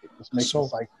worse. It just makes the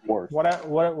cycle worse. What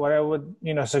I would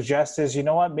you know suggest is you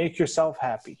know what, make yourself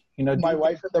happy. You know, my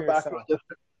wife in the back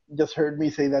just heard me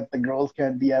say that the girls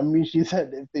can't DM me. She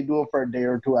said if they do it for a day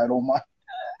or two, I don't mind.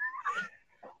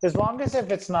 As long as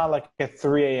if it's not like at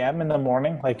 3 a.m. in the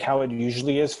morning, like how it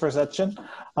usually is for Sachin.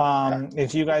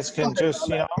 If you guys can just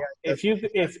you know if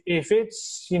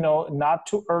it's you know not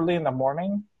too early in the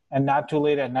morning and not too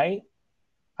late at night.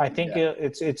 I think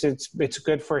it's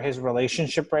good for his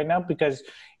relationship right now because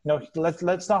you know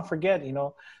let's not forget you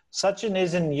know Sachin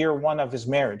is in year 1 of his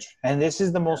marriage and this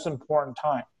is the most important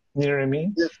time. You know what I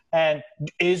mean? Yeah. And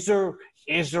is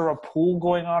there a pool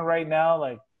going on right now?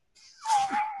 Like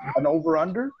an over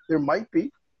under? There might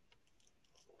be.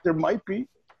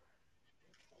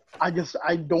 I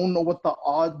don't know what the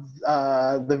odds,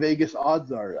 the Vegas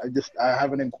odds are. I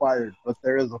haven't inquired, but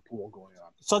there is a pool going on.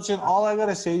 Sachin, all I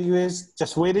gotta say to you is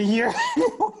just wait a year.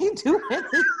 You do it.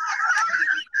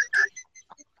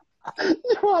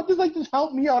 Just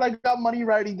help me out. I got money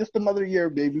riding just another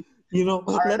year, baby. You know,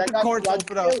 let the courts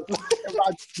open up.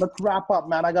 Let's wrap up,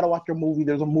 man. I gotta watch a movie.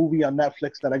 There's a movie on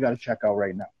Netflix that I gotta check out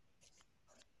right now.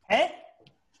 Hey?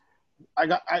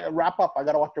 I wrap up. I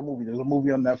gotta watch a movie. There's a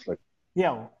movie on Netflix.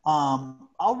 Yeah,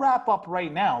 I'll wrap up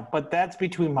right now, but that's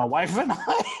between my wife and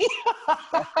I.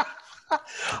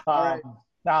 All right.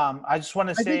 I just want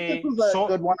to say, I think this was a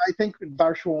good one. I think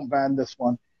Darsh won't ban this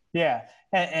one. Yeah,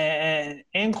 and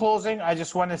in closing, I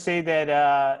just want to say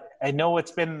that I know it's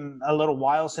been a little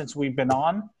while since we've been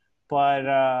on,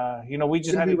 But we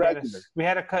just had to we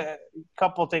had a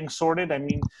couple things sorted. I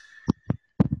mean,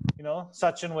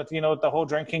 Sachin with the whole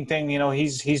drinking thing.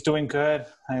 He's doing good.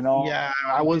 Yeah,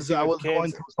 I was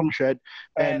going through some shit,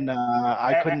 and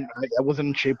I wasn't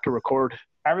in shape to record.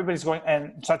 Everybody's going,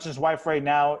 and Sachin's wife right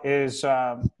now is,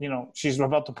 she's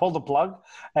about to pull the plug,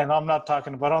 and I'm not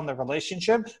talking about on the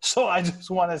relationship. So I just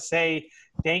want to say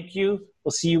thank you.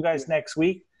 We'll see you guys next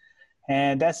week,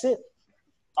 and that's it.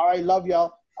 All right, love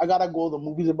y'all. I gotta go. The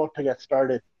movie's about to get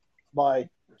started. Bye.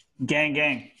 Gang,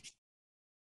 gang.